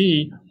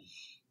PhD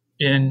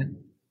in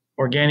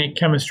organic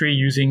chemistry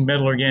using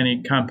metal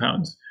organic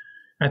compounds.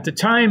 At the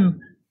time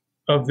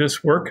of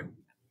this work,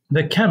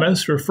 the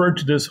chemists referred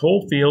to this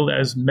whole field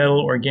as metal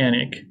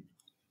organic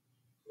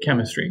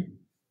chemistry.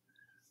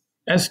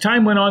 As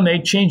time went on, they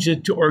changed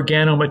it to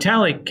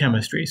organometallic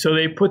chemistry. So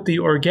they put the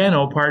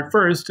organo part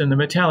first and the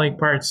metallic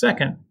part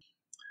second.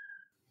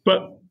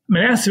 But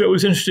Manasevit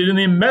was interested in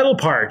the metal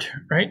part,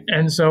 right?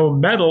 And so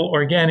metal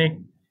organic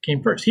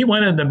came first. He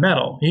wanted the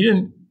metal. He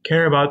didn't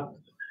care about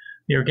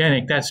the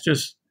organic. That's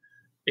just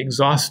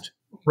exhaust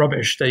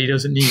rubbish that he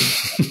doesn't need.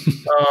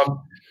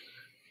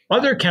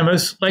 Other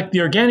chemists like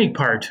the organic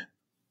part.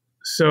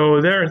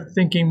 So they're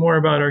thinking more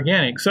about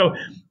organic. So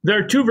there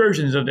are two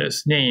versions of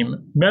this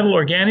name, metal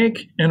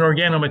organic and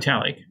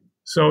organometallic.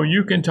 So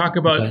you can talk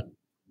about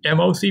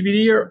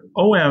MOCVD or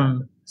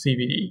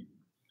OMCVD.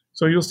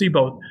 So you'll see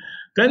both.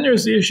 Then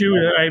there's the issue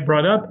that I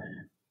brought up.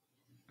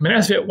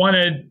 Manasevit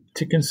wanted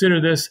to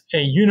consider this a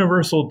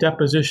universal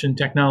deposition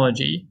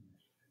technology.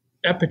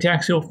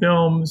 Epitaxial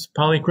films,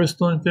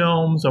 polycrystalline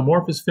films,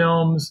 amorphous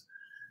films,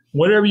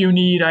 whatever you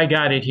need, I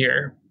got it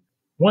here.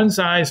 One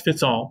size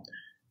fits all.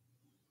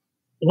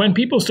 When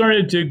people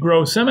started to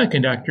grow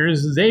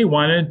semiconductors, they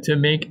wanted to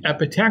make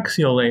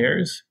epitaxial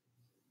layers.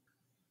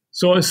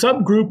 So a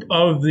subgroup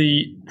of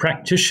the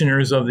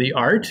practitioners of the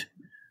art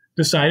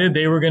decided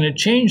they were going to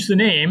change the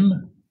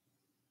name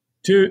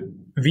to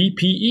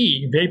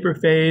VPE, vapor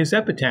phase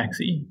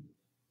epitaxy.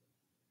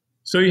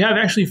 So you have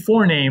actually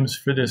four names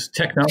for this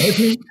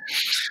technology,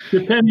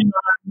 depending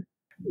on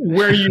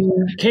where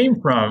you came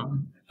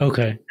from.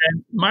 Okay.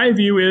 And my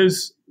view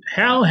is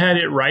Hal had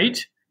it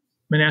right.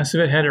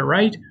 Manasevit had it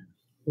right.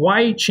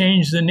 Why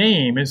change the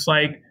name? It's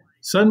like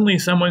suddenly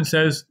someone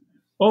says,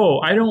 oh,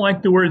 I don't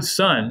like the word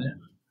sun.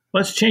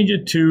 Let's change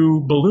it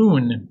to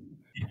balloon.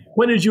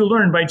 What did you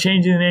learn by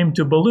changing the name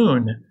to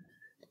balloon?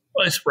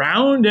 Well, it's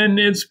round and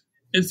it's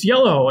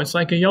yellow. It's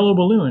like a yellow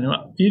balloon.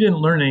 Well, you didn't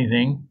learn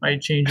anything by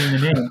changing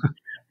the name.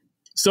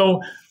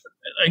 So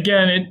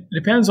again, it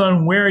depends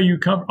on where you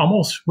come,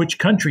 almost which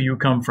country you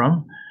come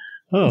from.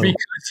 Oh.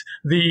 Because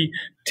the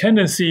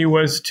tendency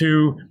was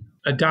to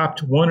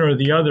adopt one or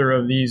the other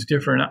of these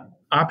different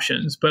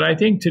options. But I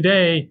think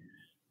today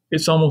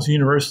it's almost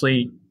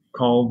universally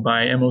called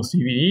by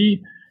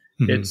MOCVD.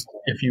 Mm-hmm. It's,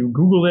 if you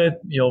Google it,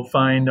 you'll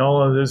find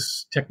all of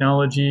this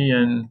technology,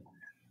 and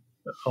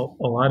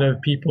a lot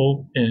of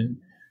people in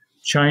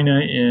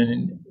China,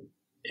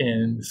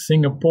 in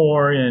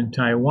Singapore, in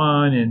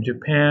Taiwan, in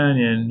Japan,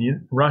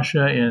 in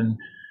Russia, in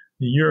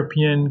the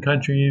European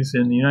countries,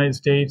 in the United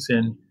States,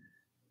 and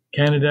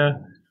Canada,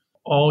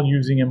 all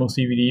using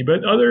MOCVD.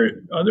 But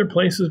other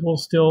places will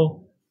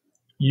still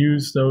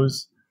use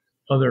those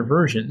other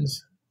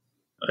versions.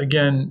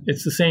 Again,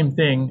 it's the same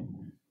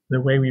thing, the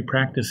way we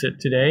practice it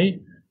today.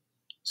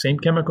 Same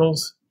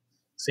chemicals,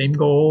 same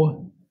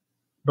goal.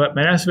 But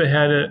Manasevit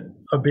had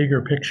a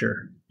bigger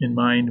picture in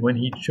mind when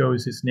he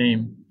chose his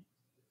name.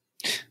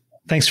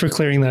 Thanks for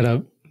clearing that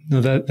up.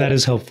 No, that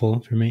is helpful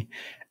for me.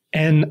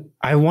 And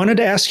I wanted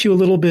to ask you a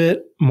little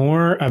bit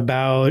more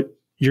about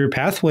your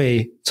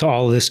pathway to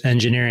all of this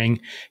engineering.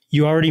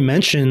 You already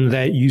mentioned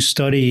that you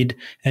studied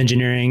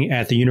engineering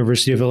at the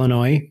University of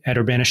Illinois at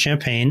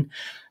Urbana-Champaign.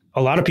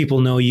 A lot of people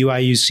know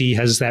UIUC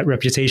has that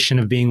reputation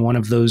of being one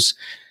of those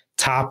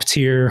top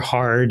tier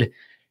hard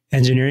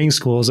engineering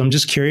schools. I'm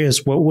just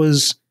curious, what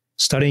was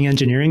studying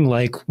engineering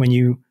like when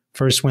you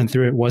first went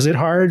through it? Was it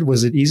hard?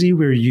 Was it easy?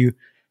 Were you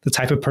the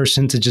type of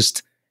person to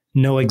just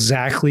know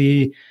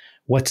exactly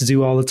what to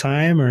do all the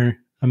time? Or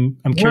I'm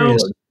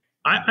curious. Well,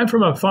 I'm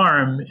from a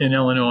farm in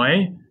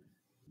Illinois.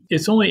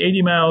 It's only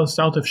 80 miles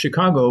south of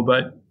Chicago,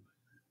 but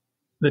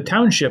the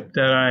township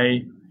that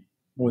I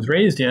was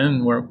raised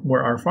in,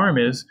 where our farm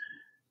is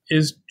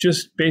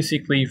just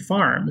basically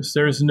farms.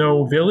 There's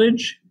no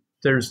village,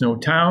 there's no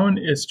town,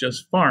 it's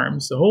just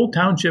farms. The whole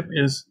township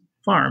is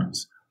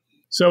farms.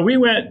 So we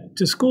went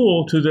to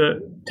school to the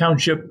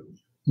township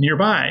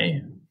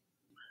nearby,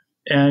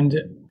 and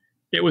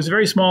it was a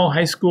very small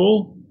high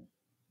school.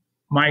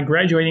 My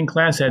graduating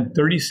class had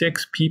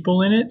 36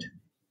 people in it.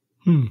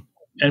 And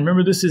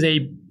remember, this is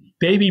a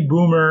baby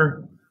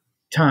boomer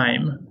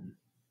time.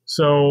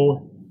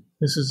 So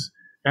this is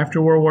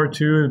after World War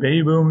II, the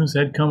baby booms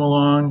had come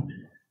along.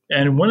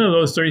 And one of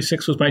those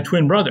 36 was my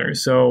twin brother.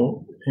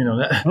 So,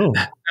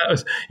 that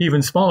was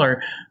even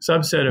smaller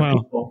subset of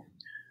people.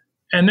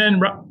 And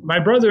then my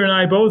brother and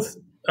I both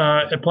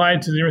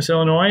applied to the University of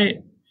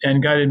Illinois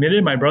and got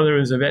admitted. My brother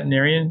was a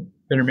veterinary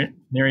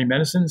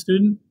medicine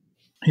student.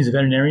 He's a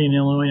veterinarian in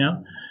Illinois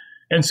now.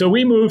 And so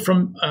we moved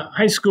from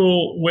high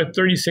school with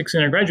 36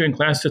 in our graduating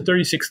class to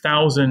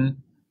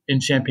 36,000 in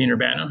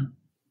Champaign-Urbana.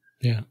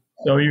 Yeah.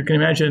 So you can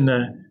imagine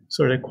the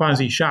sort of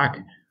quasi-shock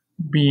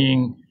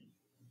being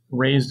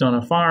raised on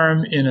a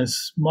farm in a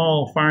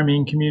small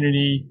farming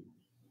community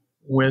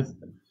with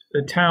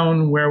the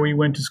town where we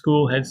went to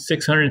school had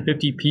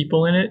 650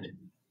 people in it.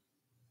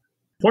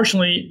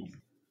 Fortunately,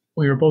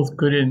 we were both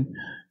good in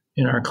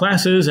our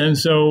classes, and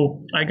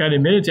so I got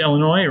admitted to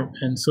Illinois,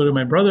 and so did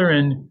my brother,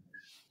 and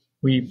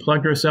we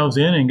plugged ourselves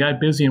in and got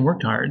busy and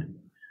worked hard.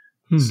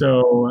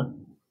 So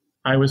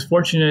I was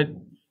fortunate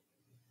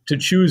to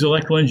choose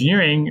electrical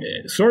engineering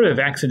sort of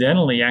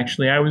accidentally,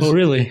 actually. I was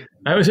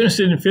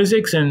interested in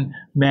physics and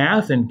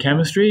math and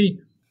chemistry,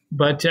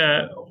 but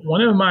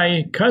one of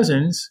my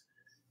cousins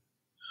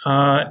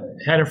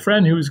had a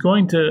friend who was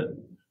going to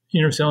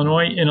University of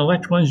Illinois in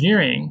electrical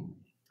engineering.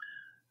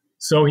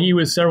 So he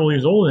was several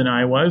years older than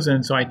I was,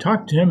 and so I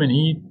talked to him, and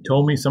he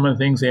told me some of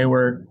the things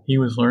he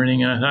was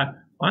learning, and I thought,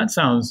 well, that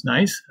sounds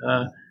nice,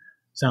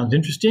 sounds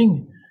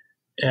interesting.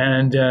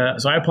 And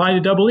so I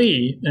applied to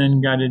EE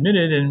and got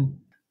admitted, and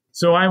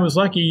so I was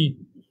lucky,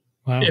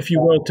 if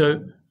you will,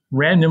 to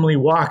randomly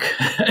walk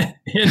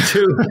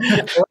into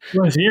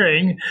electrical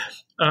engineering,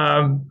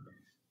 and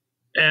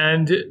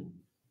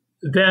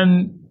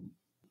then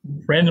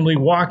randomly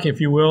walk,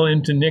 if you will,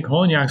 into Nick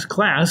Holonyak's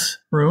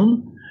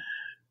classroom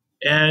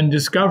and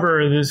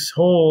discover this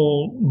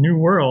whole new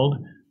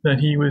world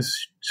that he was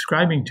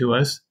describing to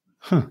us.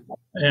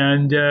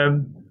 And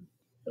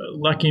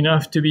lucky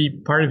enough to be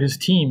part of his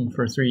team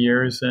for 3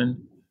 years, and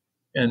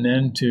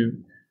then to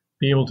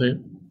be able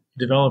to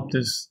develop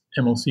this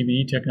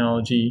MOCVD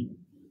technology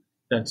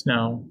that's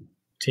now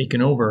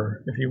taken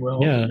over, if you will.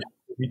 Yeah.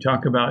 We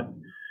talk about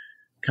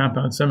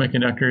compound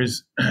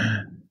semiconductors,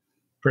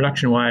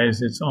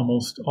 production-wise, it's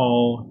almost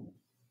all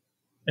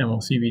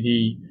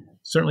MOCVD,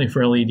 certainly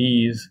for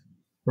LEDs,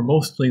 for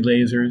mostly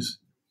lasers,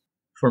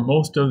 for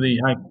most of the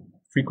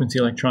high-frequency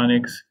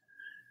electronics.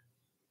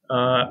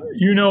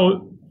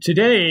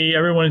 Today,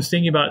 everyone is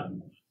thinking about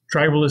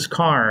driverless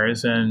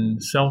cars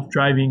and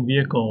self-driving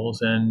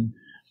vehicles, and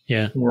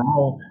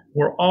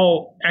we're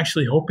all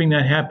actually hoping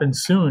that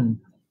happens soon.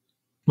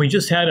 We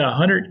just had a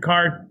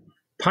 100-car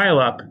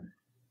pileup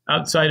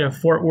outside of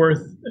Fort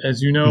Worth,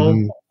 as you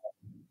know,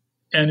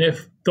 and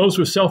if those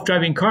were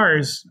self-driving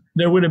cars,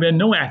 there would have been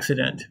no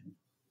accident.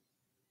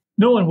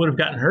 No one would have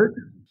gotten hurt.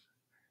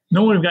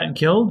 No one would have gotten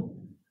killed.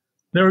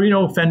 There would be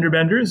no fender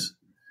benders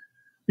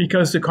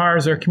because the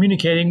cars are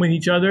communicating with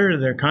each other.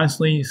 They're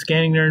constantly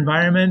scanning their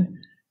environment,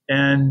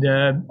 and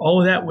all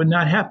of that would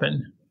not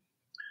happen.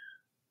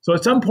 So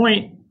at some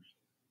point,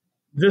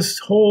 this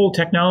whole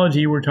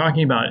technology we're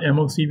talking about,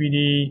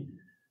 MOCVD,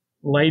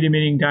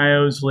 light-emitting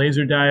diodes,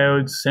 laser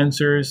diodes,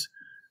 sensors,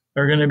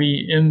 are going to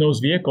be in those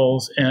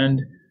vehicles,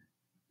 and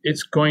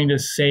it's going to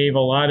save a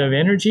lot of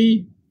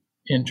energy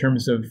in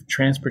terms of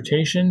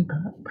transportation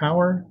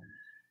power.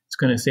 It's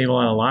going to save a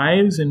lot of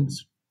lives, and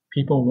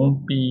people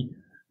won't be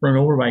run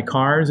over by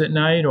cars at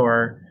night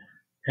or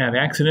have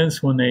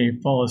accidents when they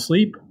fall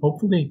asleep,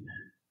 hopefully.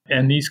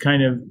 And these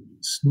kind of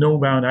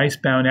snowbound,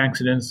 icebound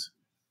accidents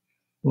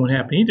won't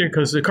happen either,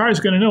 because the car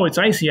is going to know it's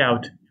icy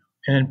out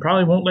and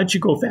probably won't let you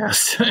go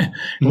fast.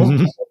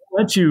 Won't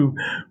let you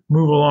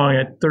move along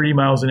at 30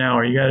 miles an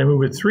hour. You got to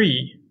move at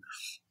 3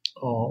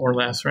 or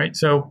less, right?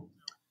 So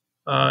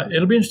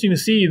it'll be interesting to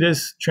see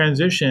this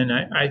transition.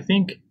 I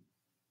think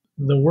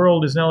the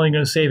world is not only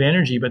going to save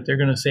energy, but they're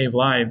going to save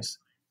lives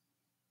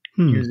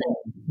using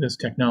this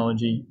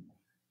technology.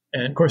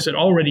 And of course, it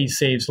already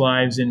saves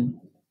lives in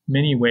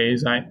many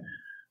ways.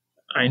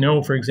 I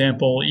know, for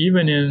example,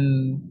 even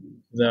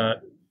in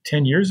the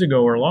 10 years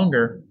ago or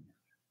longer,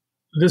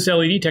 this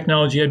LED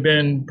technology had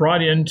been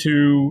brought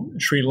into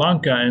Sri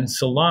Lanka and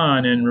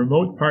Ceylon and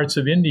remote parts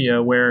of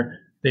India where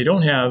they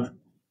don't have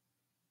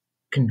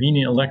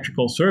convenient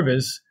electrical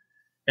service.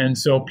 And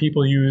so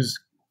people use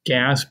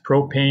gas,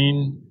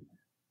 propane,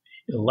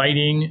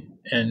 lighting,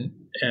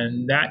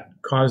 and that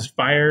caused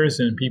fires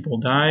and people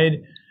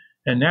died.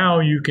 And now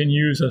you can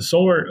use a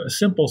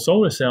simple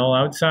solar cell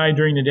outside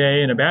during the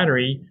day and a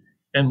battery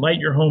and light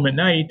your home at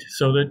night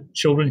so that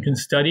children can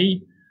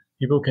study,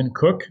 people can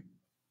cook,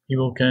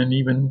 people can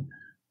even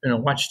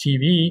watch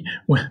TV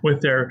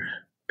with their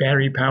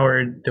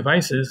battery-powered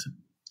devices,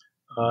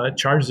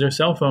 charge their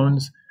cell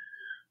phones.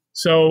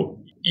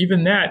 So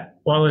even that,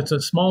 while it's a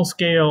small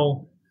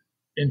scale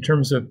in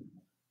terms of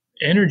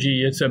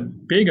energy, it's a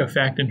big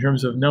effect in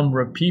terms of number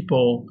of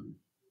people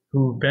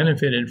who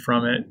benefited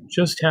from it.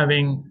 Just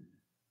having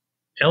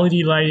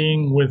LED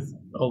lighting with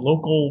a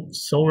local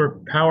solar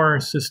power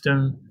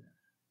system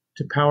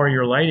to power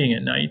your lighting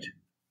at night.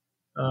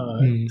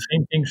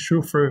 Same thing's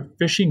true for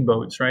fishing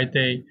boats, right?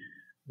 They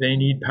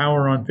need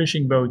power on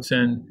fishing boats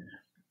and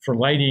for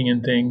lighting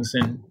and things,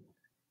 and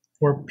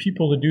for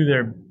people to do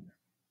their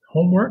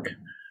homework,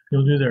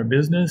 they'll do their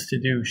business, to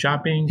do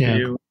shopping, to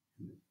do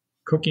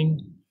cooking.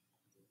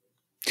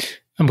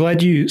 I'm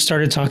glad you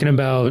started talking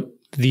about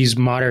these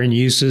modern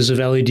uses of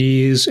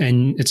LEDs,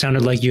 and it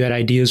sounded like you had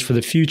ideas for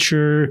the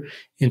future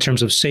in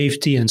terms of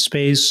safety and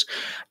space.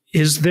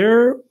 Is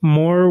there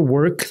more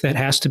work that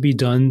has to be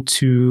done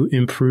to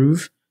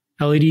improve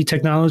LED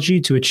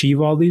technology to achieve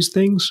all these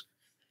things?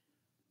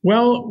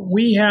 Well,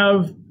 we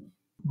have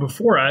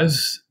before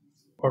us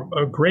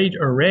a great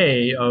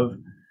array of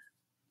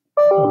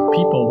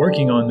people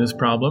working on this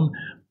problem.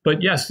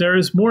 But yes, there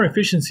is more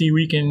efficiency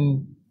we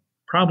can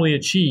probably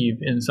achieve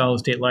in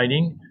solid-state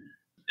lighting,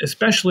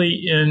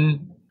 especially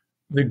in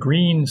the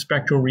green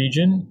spectral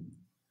region,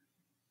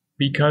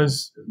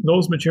 because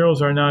those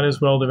materials are not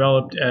as well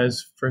developed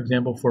as, for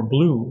example, for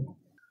blue.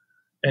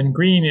 And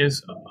green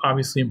is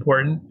obviously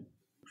important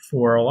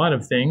for a lot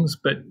of things,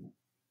 but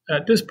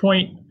at this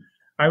point,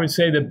 I would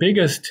say the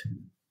biggest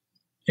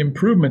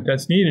improvement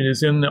that's needed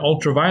is in the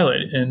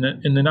ultraviolet and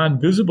in the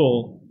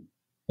non-visible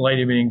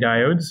light-emitting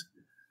diodes,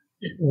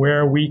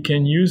 where we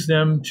can use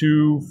them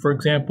to, for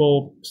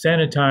example,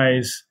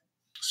 sanitize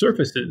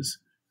surfaces,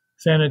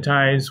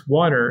 sanitize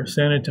water,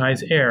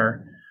 sanitize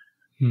air.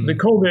 The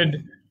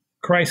COVID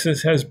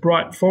crisis has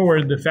brought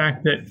forward the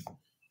fact that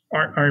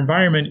our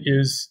environment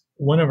is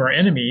one of our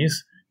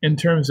enemies in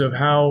terms of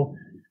how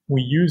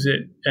we use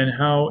it and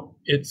how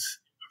it's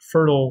a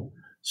fertile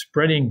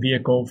spreading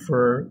vehicle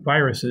for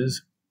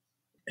viruses.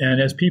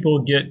 And as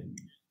people get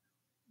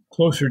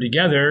closer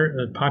together,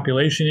 the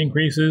population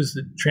increases,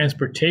 the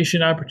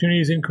transportation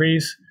opportunities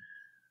increase.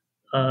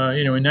 In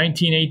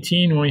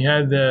 1918, when we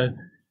had the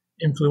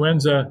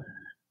influenza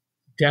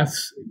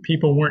deaths,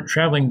 people weren't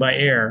traveling by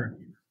air,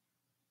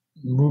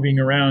 moving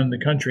around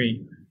the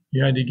country.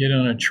 You had to get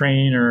on a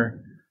train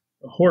or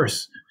a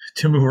horse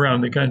to move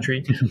around the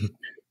country.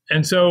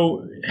 And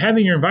so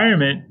having your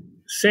environment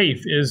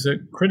safe is a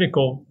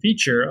critical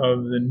feature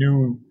of the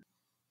new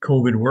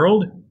COVID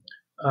world.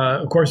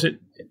 Of course, it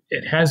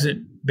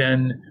hasn't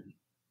been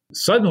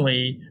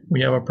suddenly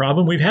we have a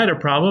problem. We've had a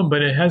problem,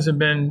 but it hasn't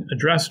been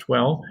addressed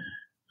well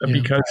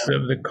because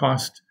of the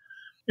cost.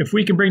 If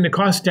we can bring the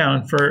cost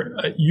down for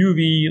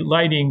UV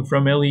lighting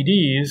from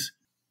LEDs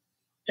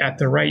at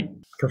the right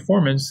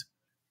performance,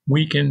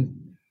 we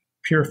can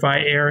purify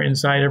air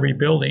inside every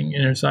building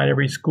and inside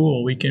every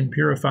school. We can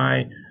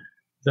purify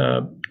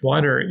the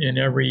water in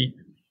every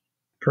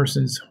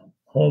person's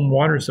home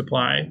water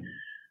supply.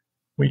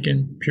 We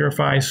can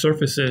purify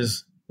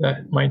surfaces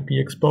that might be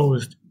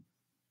exposed.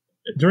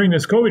 During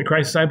this COVID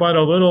crisis, I bought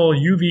a little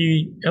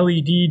UV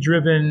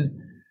LED-driven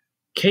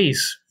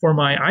case for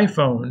my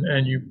iPhone,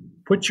 and you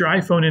put your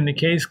iPhone in the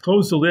case,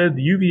 close the lid,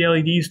 the UV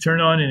LEDs turn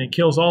on, and it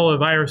kills all the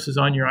viruses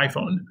on your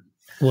iPhone.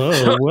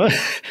 Whoa, what?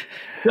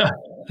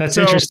 That's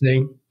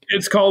interesting.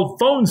 It's called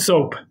phone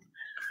soap.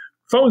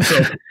 Phone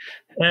soap.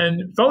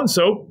 And phone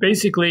soap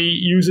basically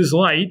uses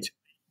light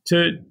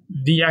to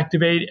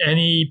deactivate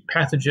any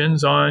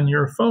pathogens on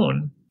your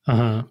phone.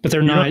 But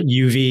they're not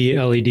UV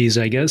LEDs,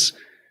 I guess.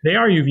 They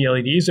are UV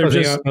LEDs.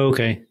 They're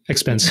okay.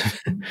 Expensive.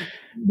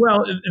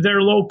 Well,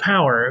 they're low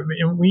power.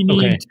 We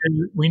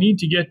need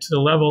to get to the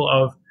level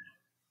of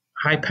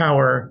high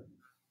power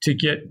to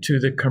get to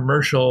the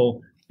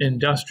commercial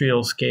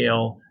industrial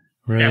scale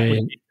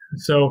application.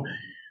 So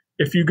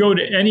if you go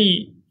to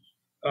any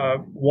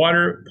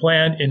water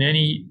plant in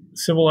any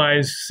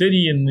civilized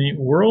city in the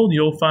world,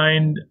 you'll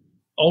find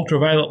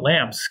ultraviolet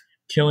lamps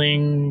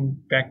killing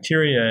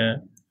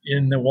bacteria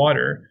in the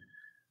water.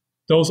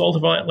 Those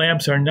ultraviolet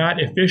lamps are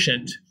not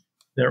efficient.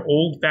 They're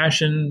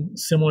old-fashioned,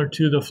 similar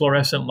to the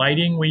fluorescent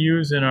lighting we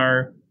use in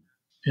our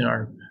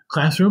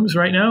classrooms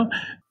right now.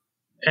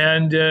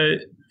 And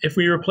if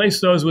we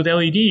replace those with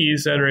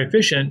LEDs that are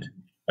efficient,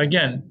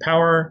 again,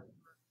 power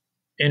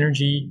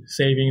energy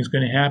saving is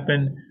going to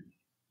happen.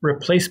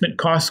 Replacement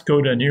costs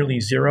go to nearly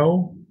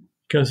zero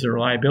because the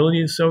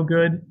reliability is so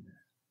good.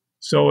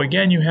 So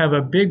again, you have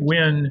a big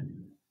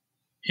win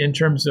in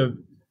terms of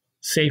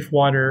safe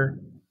water,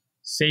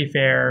 safe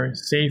air,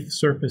 safe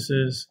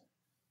surfaces.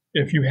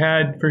 If you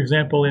had, for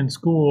example, in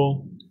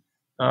school,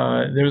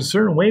 there's a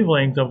certain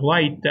wavelength of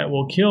light that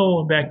will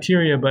kill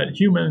bacteria, but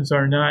humans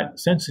are not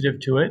sensitive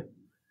to it.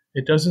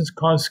 It doesn't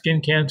cause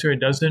skin cancer. It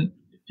doesn't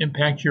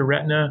impact your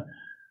retina.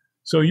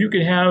 So you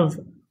could have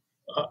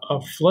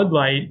a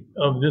floodlight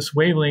of this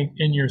wavelength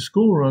in your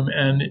schoolroom,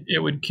 and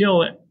it would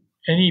kill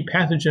any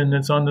pathogen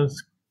that's on the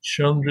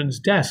children's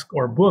desk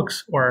or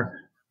books or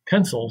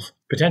pencils,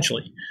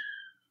 potentially.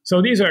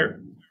 So these are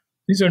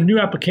new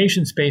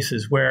application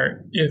spaces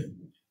where if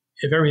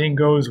everything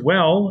goes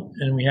well,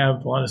 and we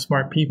have a lot of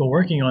smart people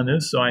working on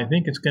this, so I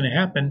think it's going to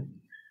happen,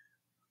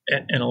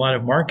 and a lot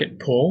of market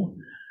pull,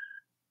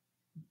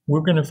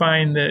 we're going to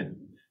find that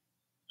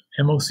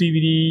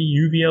MOCVD,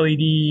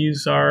 UV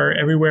LEDs are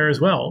everywhere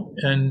as well,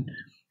 and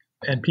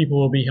people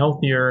will be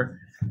healthier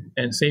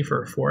and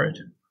safer for it.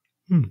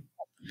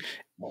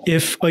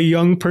 If a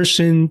young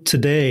person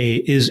today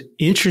is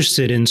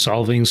interested in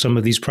solving some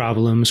of these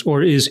problems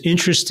or is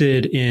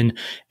interested in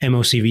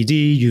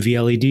MOCVD,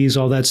 UV LEDs,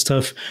 all that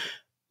stuff,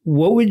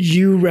 what would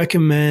you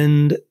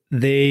recommend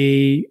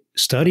they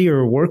study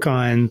or work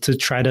on to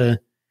try to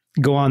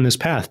go on this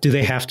path? Do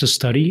they have to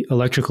study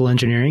electrical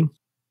engineering?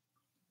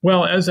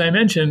 Well, as I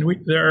mentioned,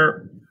 there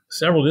are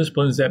several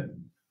disciplines that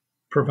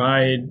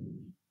provide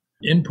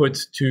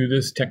inputs to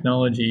this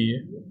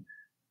technology.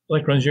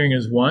 Electrical engineering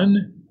is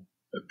one,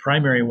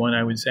 primary one,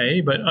 I would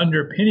say, but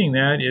underpinning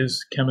that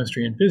is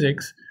chemistry and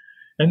physics.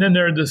 And then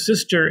there are the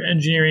sister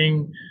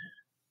engineering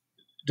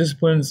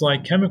disciplines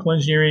like chemical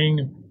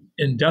engineering,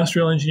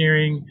 industrial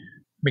engineering,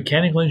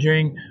 mechanical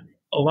engineering.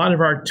 A lot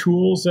of our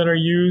tools that are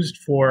used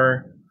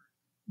for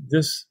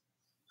this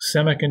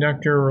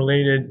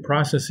semiconductor-related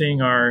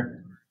processing are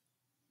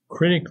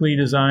critically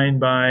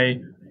designed by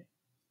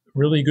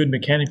really good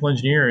mechanical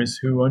engineers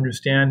who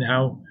understand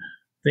how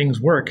things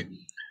work.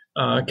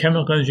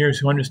 Chemical engineers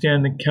who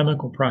understand the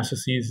chemical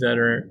processes that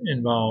are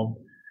involved.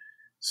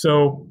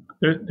 So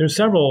there's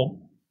several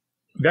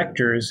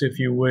vectors, if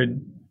you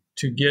would,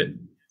 to get,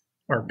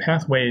 or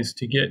pathways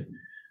to get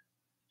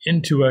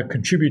into a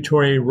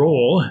contributory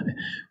role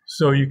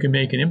so you can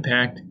make an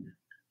impact.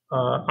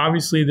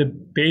 Obviously, the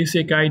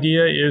basic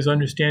idea is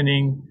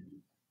understanding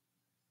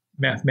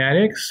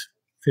mathematics,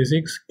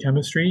 physics,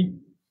 chemistry,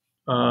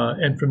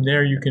 and from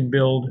there you can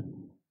build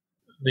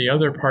the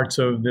other parts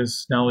of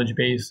this knowledge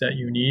base that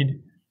you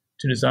need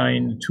to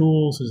design the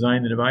tools,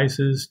 design the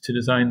devices, to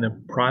design the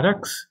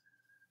products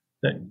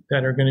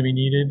that are going to be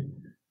needed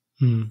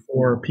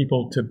for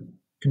people to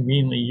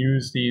conveniently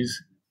use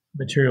these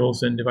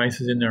materials and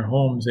devices in their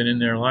homes and in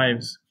their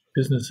lives,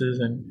 businesses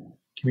and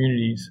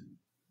communities.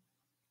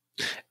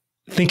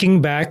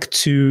 Thinking back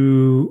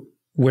to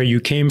where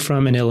you came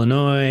from in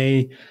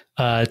Illinois,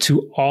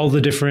 to all the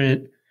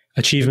different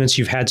achievements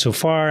you've had so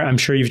far, I'm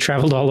sure you've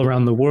traveled all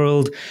around the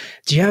world.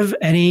 Do you have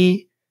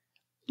any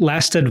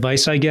last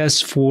advice, I guess,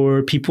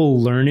 for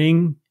people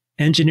learning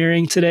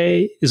engineering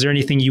today? Is there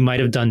anything you might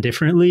have done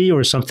differently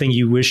or something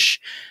you wish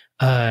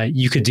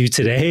you could do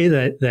today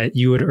that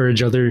you would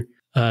urge other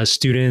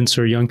students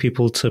or young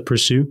people to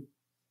pursue?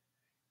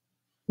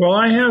 Well,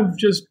 I have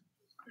just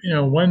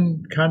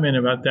one comment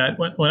about that.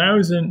 When I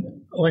was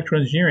in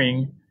electrical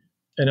engineering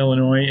at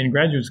Illinois in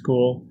graduate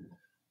school,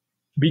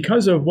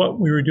 because of what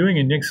we were doing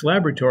in Nick's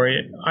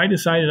laboratory, I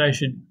decided I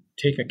should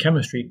take a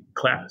chemistry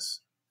class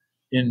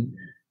in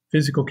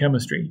physical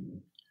chemistry.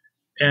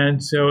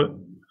 And so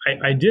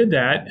I did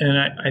that, and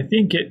I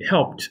think it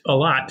helped a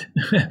lot.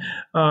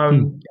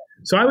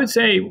 So I would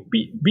say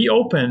be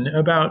open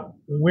about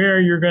where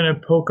you're going to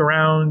poke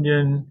around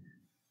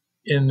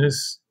in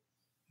this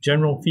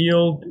general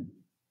field.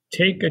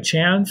 Take a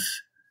chance.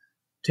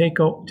 Take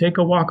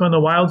a walk on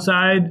the wild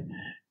side.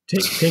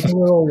 Take a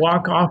little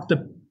walk off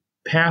the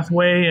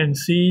pathway and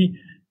see.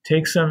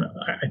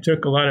 I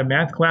took a lot of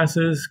math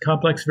classes,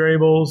 complex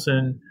variables,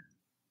 and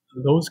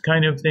those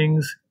kind of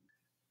things,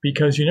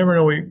 because you never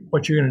know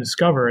what you're going to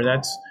discover.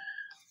 That's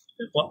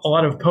a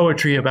lot of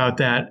poetry about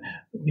that.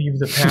 Leave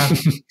the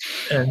path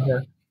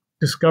and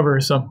discover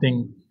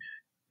something.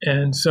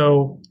 And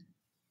so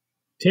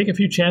take a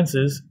few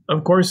chances.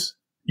 Of course,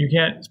 you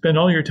can't spend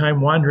all your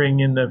time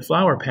wandering in the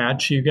flower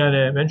patch. You've got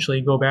to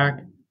eventually go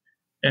back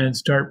and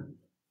start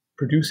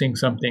producing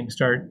something,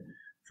 start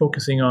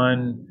focusing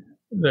on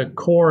the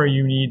core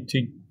you need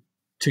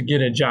to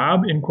get a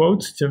job, in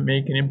quotes, to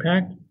make an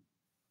impact.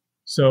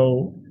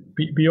 So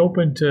be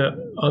open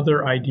to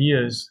other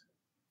ideas.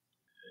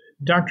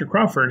 Dr.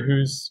 Crawford,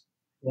 who's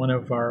one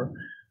of our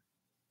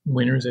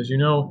winners, as you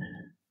know,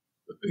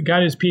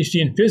 got his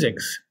PhD in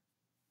physics,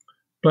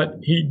 but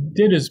he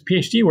did his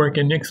PhD work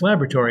in Nick's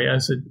laboratory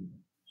as an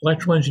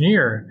electrical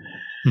engineer.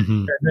 Mm-hmm.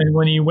 And then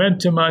when he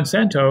went to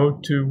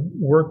Monsanto to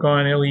work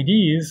on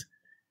LEDs,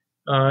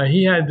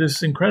 he had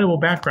this incredible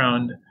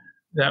background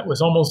that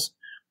was almost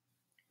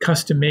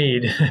custom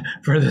made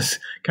for this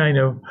kind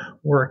of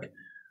work.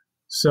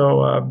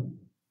 So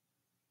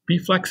be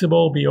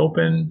flexible, be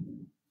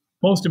open.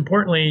 Most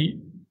importantly,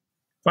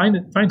 find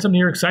something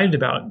you're excited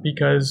about,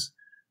 because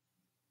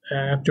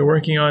after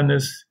working on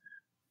this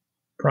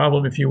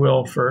problem, if you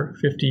will, for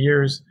 50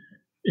 years,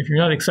 if you're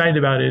not excited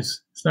about it,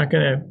 it's not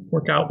going to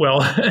work out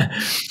well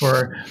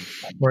for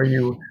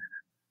you.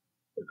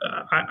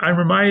 I'm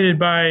reminded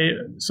by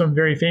some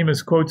very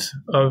famous quotes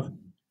of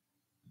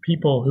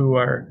people who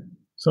are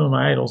some of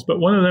my idols, but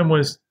one of them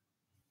was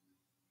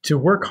to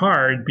work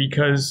hard,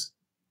 because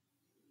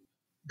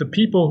the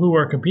people who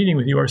are competing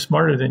with you are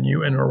smarter than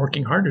you and are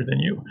working harder than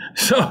you.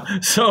 So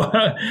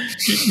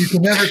you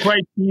can never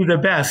quite be the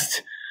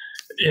best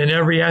in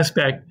every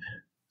aspect.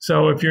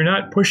 So if you're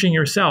not pushing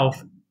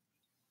yourself,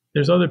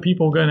 there's other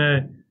people going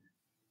to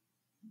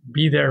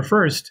be there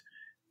first.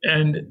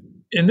 And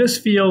in this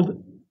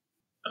field,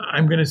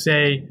 I'm going to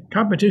say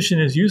competition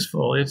is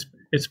useful. It's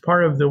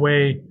part of the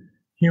way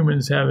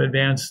humans have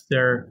advanced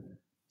their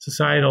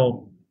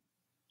societal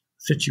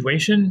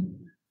situation.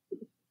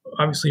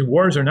 Obviously,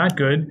 wars are not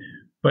good,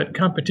 but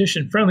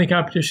competition, friendly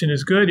competition,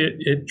 is good.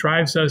 It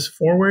drives us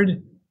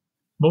forward.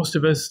 Most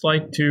of us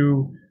like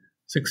to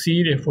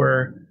succeed if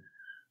we're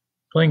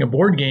playing a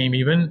board game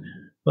even,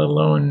 let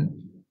alone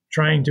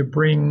trying to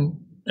bring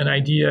an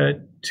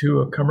idea to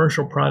a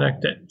commercial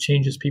product that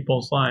changes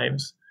people's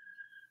lives.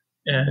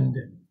 And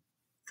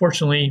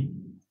fortunately,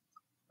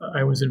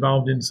 I was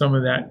involved in some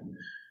of that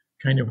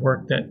kind of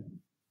work that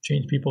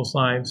changed people's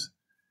lives.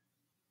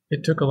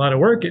 It took a lot of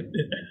work.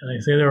 I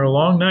say there were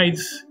long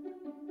nights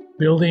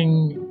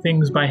building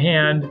things by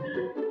hand.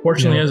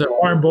 Fortunately, as a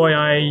farm boy,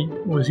 I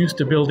was used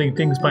to building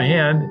things by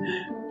hand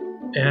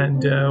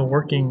and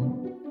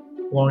working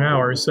long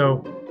hours.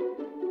 So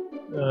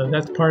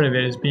that's part of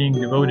it, is being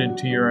devoted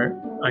to your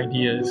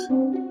ideas.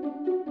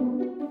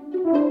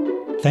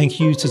 Thank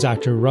you to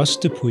Dr. Russ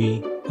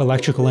Dupuis,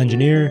 electrical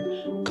engineer,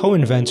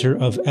 co-inventor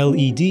of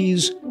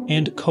LEDs,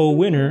 and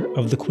co-winner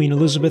of the Queen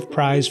Elizabeth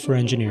Prize for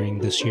Engineering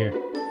this year.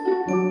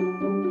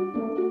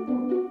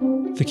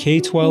 The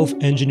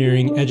K12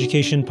 Engineering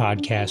Education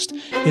Podcast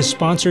is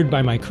sponsored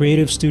by my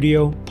creative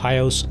studio,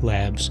 Pios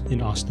Labs,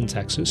 in Austin,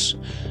 Texas,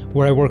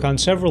 where I work on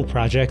several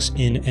projects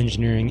in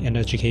engineering and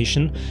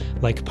education,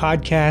 like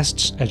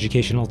podcasts,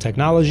 educational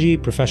technology,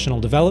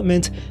 professional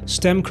development,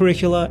 STEM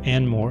curricula,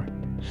 and more.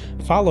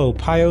 Follow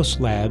Pios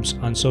Labs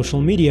on social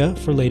media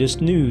for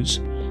latest news.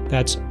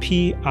 That's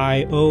PIOSLABS.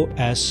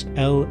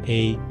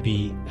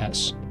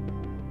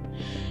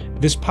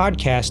 This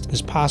podcast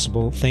is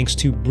possible thanks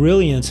to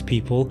brilliant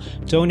people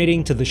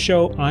donating to the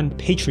show on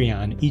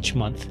Patreon each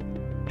month.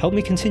 Help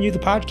me continue the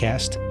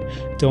podcast.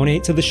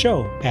 Donate to the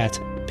show at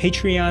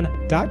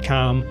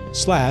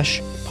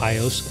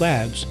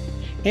patreon.com/PiosLabs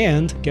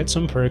and get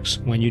some perks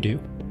when you do.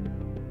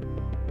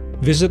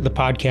 Visit the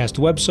podcast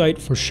website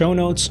for show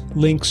notes,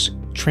 links,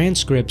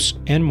 transcripts,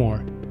 and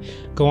more.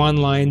 Go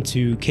online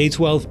to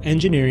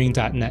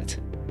k12engineering.net.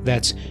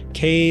 That's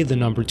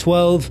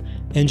K12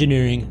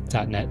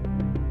 engineering.net.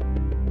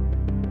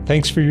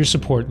 Thanks for your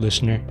support,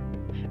 listener.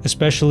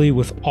 Especially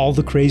with all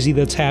the crazy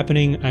that's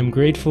happening, I'm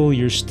grateful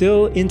you're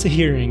still into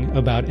hearing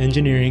about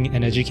engineering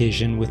and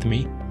education with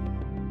me.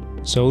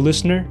 So,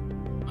 listener,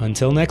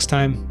 until next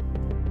time.